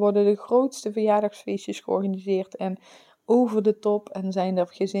 hè. Daar worden de grootste verjaardagsfeestjes georganiseerd. En over de top. En zijn er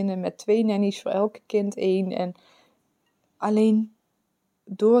gezinnen met 2 nannies voor elke kind 1. En alleen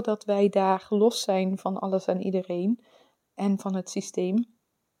doordat wij daar los zijn van alles en iedereen en van het systeem,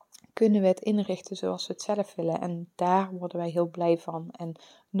 kunnen we het inrichten zoals we het zelf willen. En daar worden wij heel blij van. En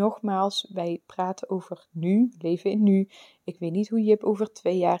nogmaals, wij praten over nu, we leven in nu. Ik weet niet hoe Jip over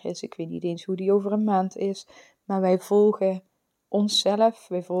 2 jaar is. Ik weet niet eens hoe die over een maand is. Maar wij volgen onszelf,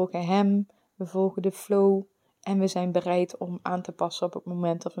 wij volgen hem, we volgen de flow. En we zijn bereid om aan te passen op het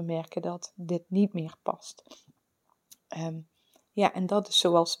moment dat we merken dat dit niet meer past. En dat is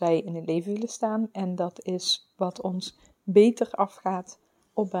zoals wij in het leven willen staan. En dat is wat ons beter afgaat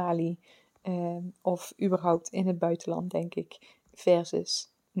op Bali. Of überhaupt in het buitenland, denk ik.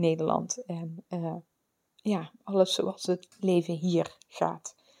 Versus Nederland. En alles zoals het leven hier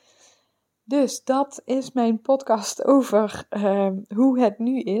gaat. Dus dat is mijn podcast over hoe het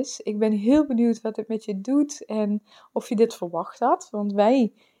nu is. Ik ben heel benieuwd wat het met je doet en of je dit verwacht had. Want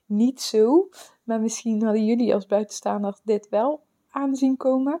wij niet zo. Maar misschien hadden jullie als buitenstaander dit wel aanzien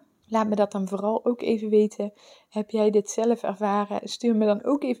komen. Laat me dat dan vooral ook even weten. Heb jij dit zelf ervaren? Stuur me dan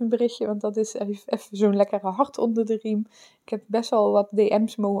ook even een berichtje, want dat is even zo'n lekkere hart onder de riem. Ik heb best wel wat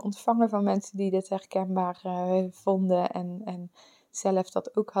DM's mogen ontvangen van mensen die dit herkenbaar vonden en zelf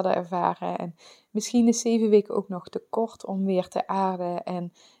dat ook hadden ervaren. En misschien is 7 weken ook nog te kort om weer te aarden.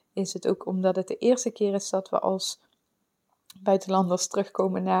 En is het ook omdat het de eerste keer is dat we als buitenlanders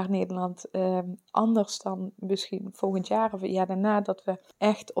terugkomen naar Nederland, anders dan misschien volgend jaar of het jaar daarna, dat we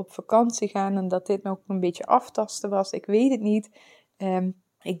echt op vakantie gaan en dat dit nog een beetje aftasten was. Ik weet het niet.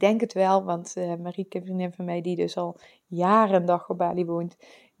 Ik denk het wel, want Marieke, een vriendin van mij die dus al jaren dag op Bali woont,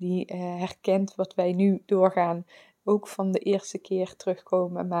 die herkent wat wij nu doorgaan, ook van de eerste keer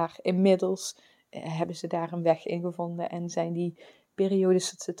terugkomen, maar inmiddels hebben ze daar een weg in gevonden en zijn die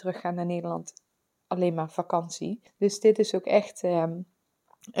periodes dat ze teruggaan naar Nederland alleen maar vakantie. Dus dit is ook echt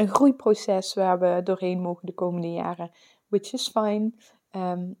een groeiproces waar we doorheen mogen de komende jaren. Which is fine.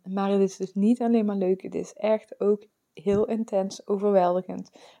 Maar het is dus niet alleen maar leuk. Het is echt ook heel intens,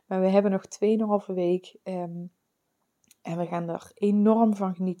 overweldigend. Maar we hebben nog 2,5 week. En we gaan er enorm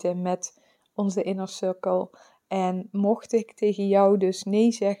van genieten met onze inner circle. En mocht ik tegen jou dus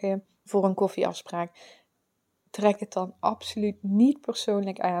nee zeggen voor een koffieafspraak, trek het dan absoluut niet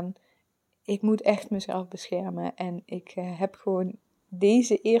persoonlijk aan. Ik moet echt mezelf beschermen en ik heb gewoon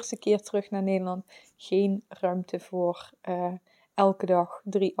deze eerste keer terug naar Nederland geen ruimte voor elke dag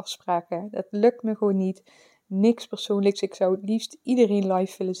 3 afspraken. Dat lukt me gewoon niet. Niks persoonlijks. Ik zou het liefst iedereen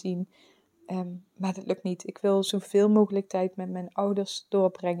live willen zien. Maar dat lukt niet. Ik wil zoveel mogelijk tijd met mijn ouders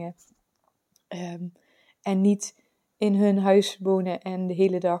doorbrengen. En niet in hun huis wonen en de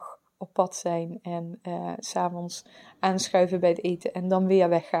hele dag op pad zijn. En 's avonds aanschuiven bij het eten en dan weer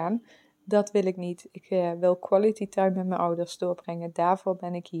weggaan. Dat wil ik niet. Ik wil quality time met mijn ouders doorbrengen. Daarvoor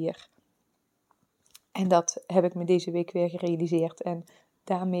ben ik hier. En dat heb ik me deze week weer gerealiseerd. En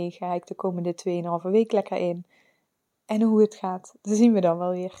daarmee ga ik de komende 2,5 week lekker in. En hoe het gaat, dat zien we dan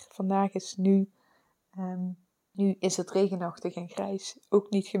wel weer. Vandaag is nu. Nu is het regenachtig en grijs. Ook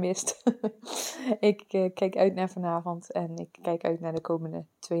niet gemist. Ik kijk uit naar vanavond. En ik kijk uit naar de komende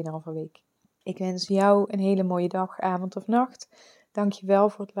 2,5 week. Ik wens jou een hele mooie dag, avond of nacht. Dankjewel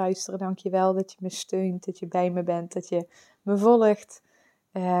voor het luisteren. Dankjewel dat je me steunt, dat je bij me bent, dat je me volgt.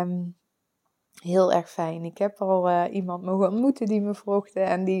 Heel erg fijn. Ik heb al iemand mogen ontmoeten die me volgde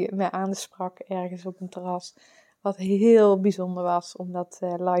en die me aansprak ergens op een terras. Wat heel bijzonder was om dat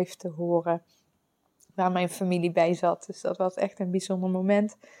live te horen, waar mijn familie bij zat. Dus dat was echt een bijzonder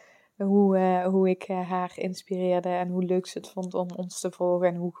moment. Hoe ik haar inspireerde en hoe leuk ze het vond om ons te volgen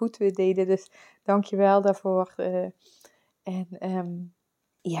en hoe goed we het deden. Dus dankjewel daarvoor.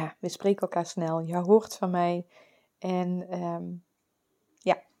 We spreken elkaar snel. Je hoort van mij. En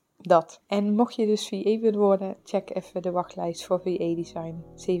dat. En mocht je dus VA willen worden, check even de wachtlijst voor VA Design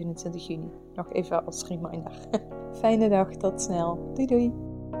 27 juni. Nog even als reminder. Fijne dag, tot snel. Doei doei.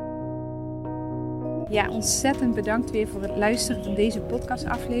 Ja, ontzettend bedankt weer voor het luisteren van deze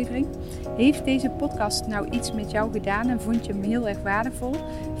podcastaflevering. Heeft deze podcast nou iets met jou gedaan en vond je hem heel erg waardevol?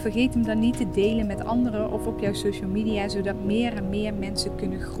 Vergeet hem dan niet te delen met anderen of op jouw social media, zodat meer en meer mensen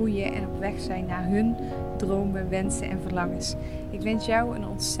kunnen groeien en op weg zijn naar hun dromen, wensen en verlangens. Ik wens jou een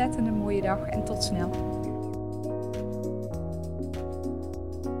ontzettende mooie dag en tot snel.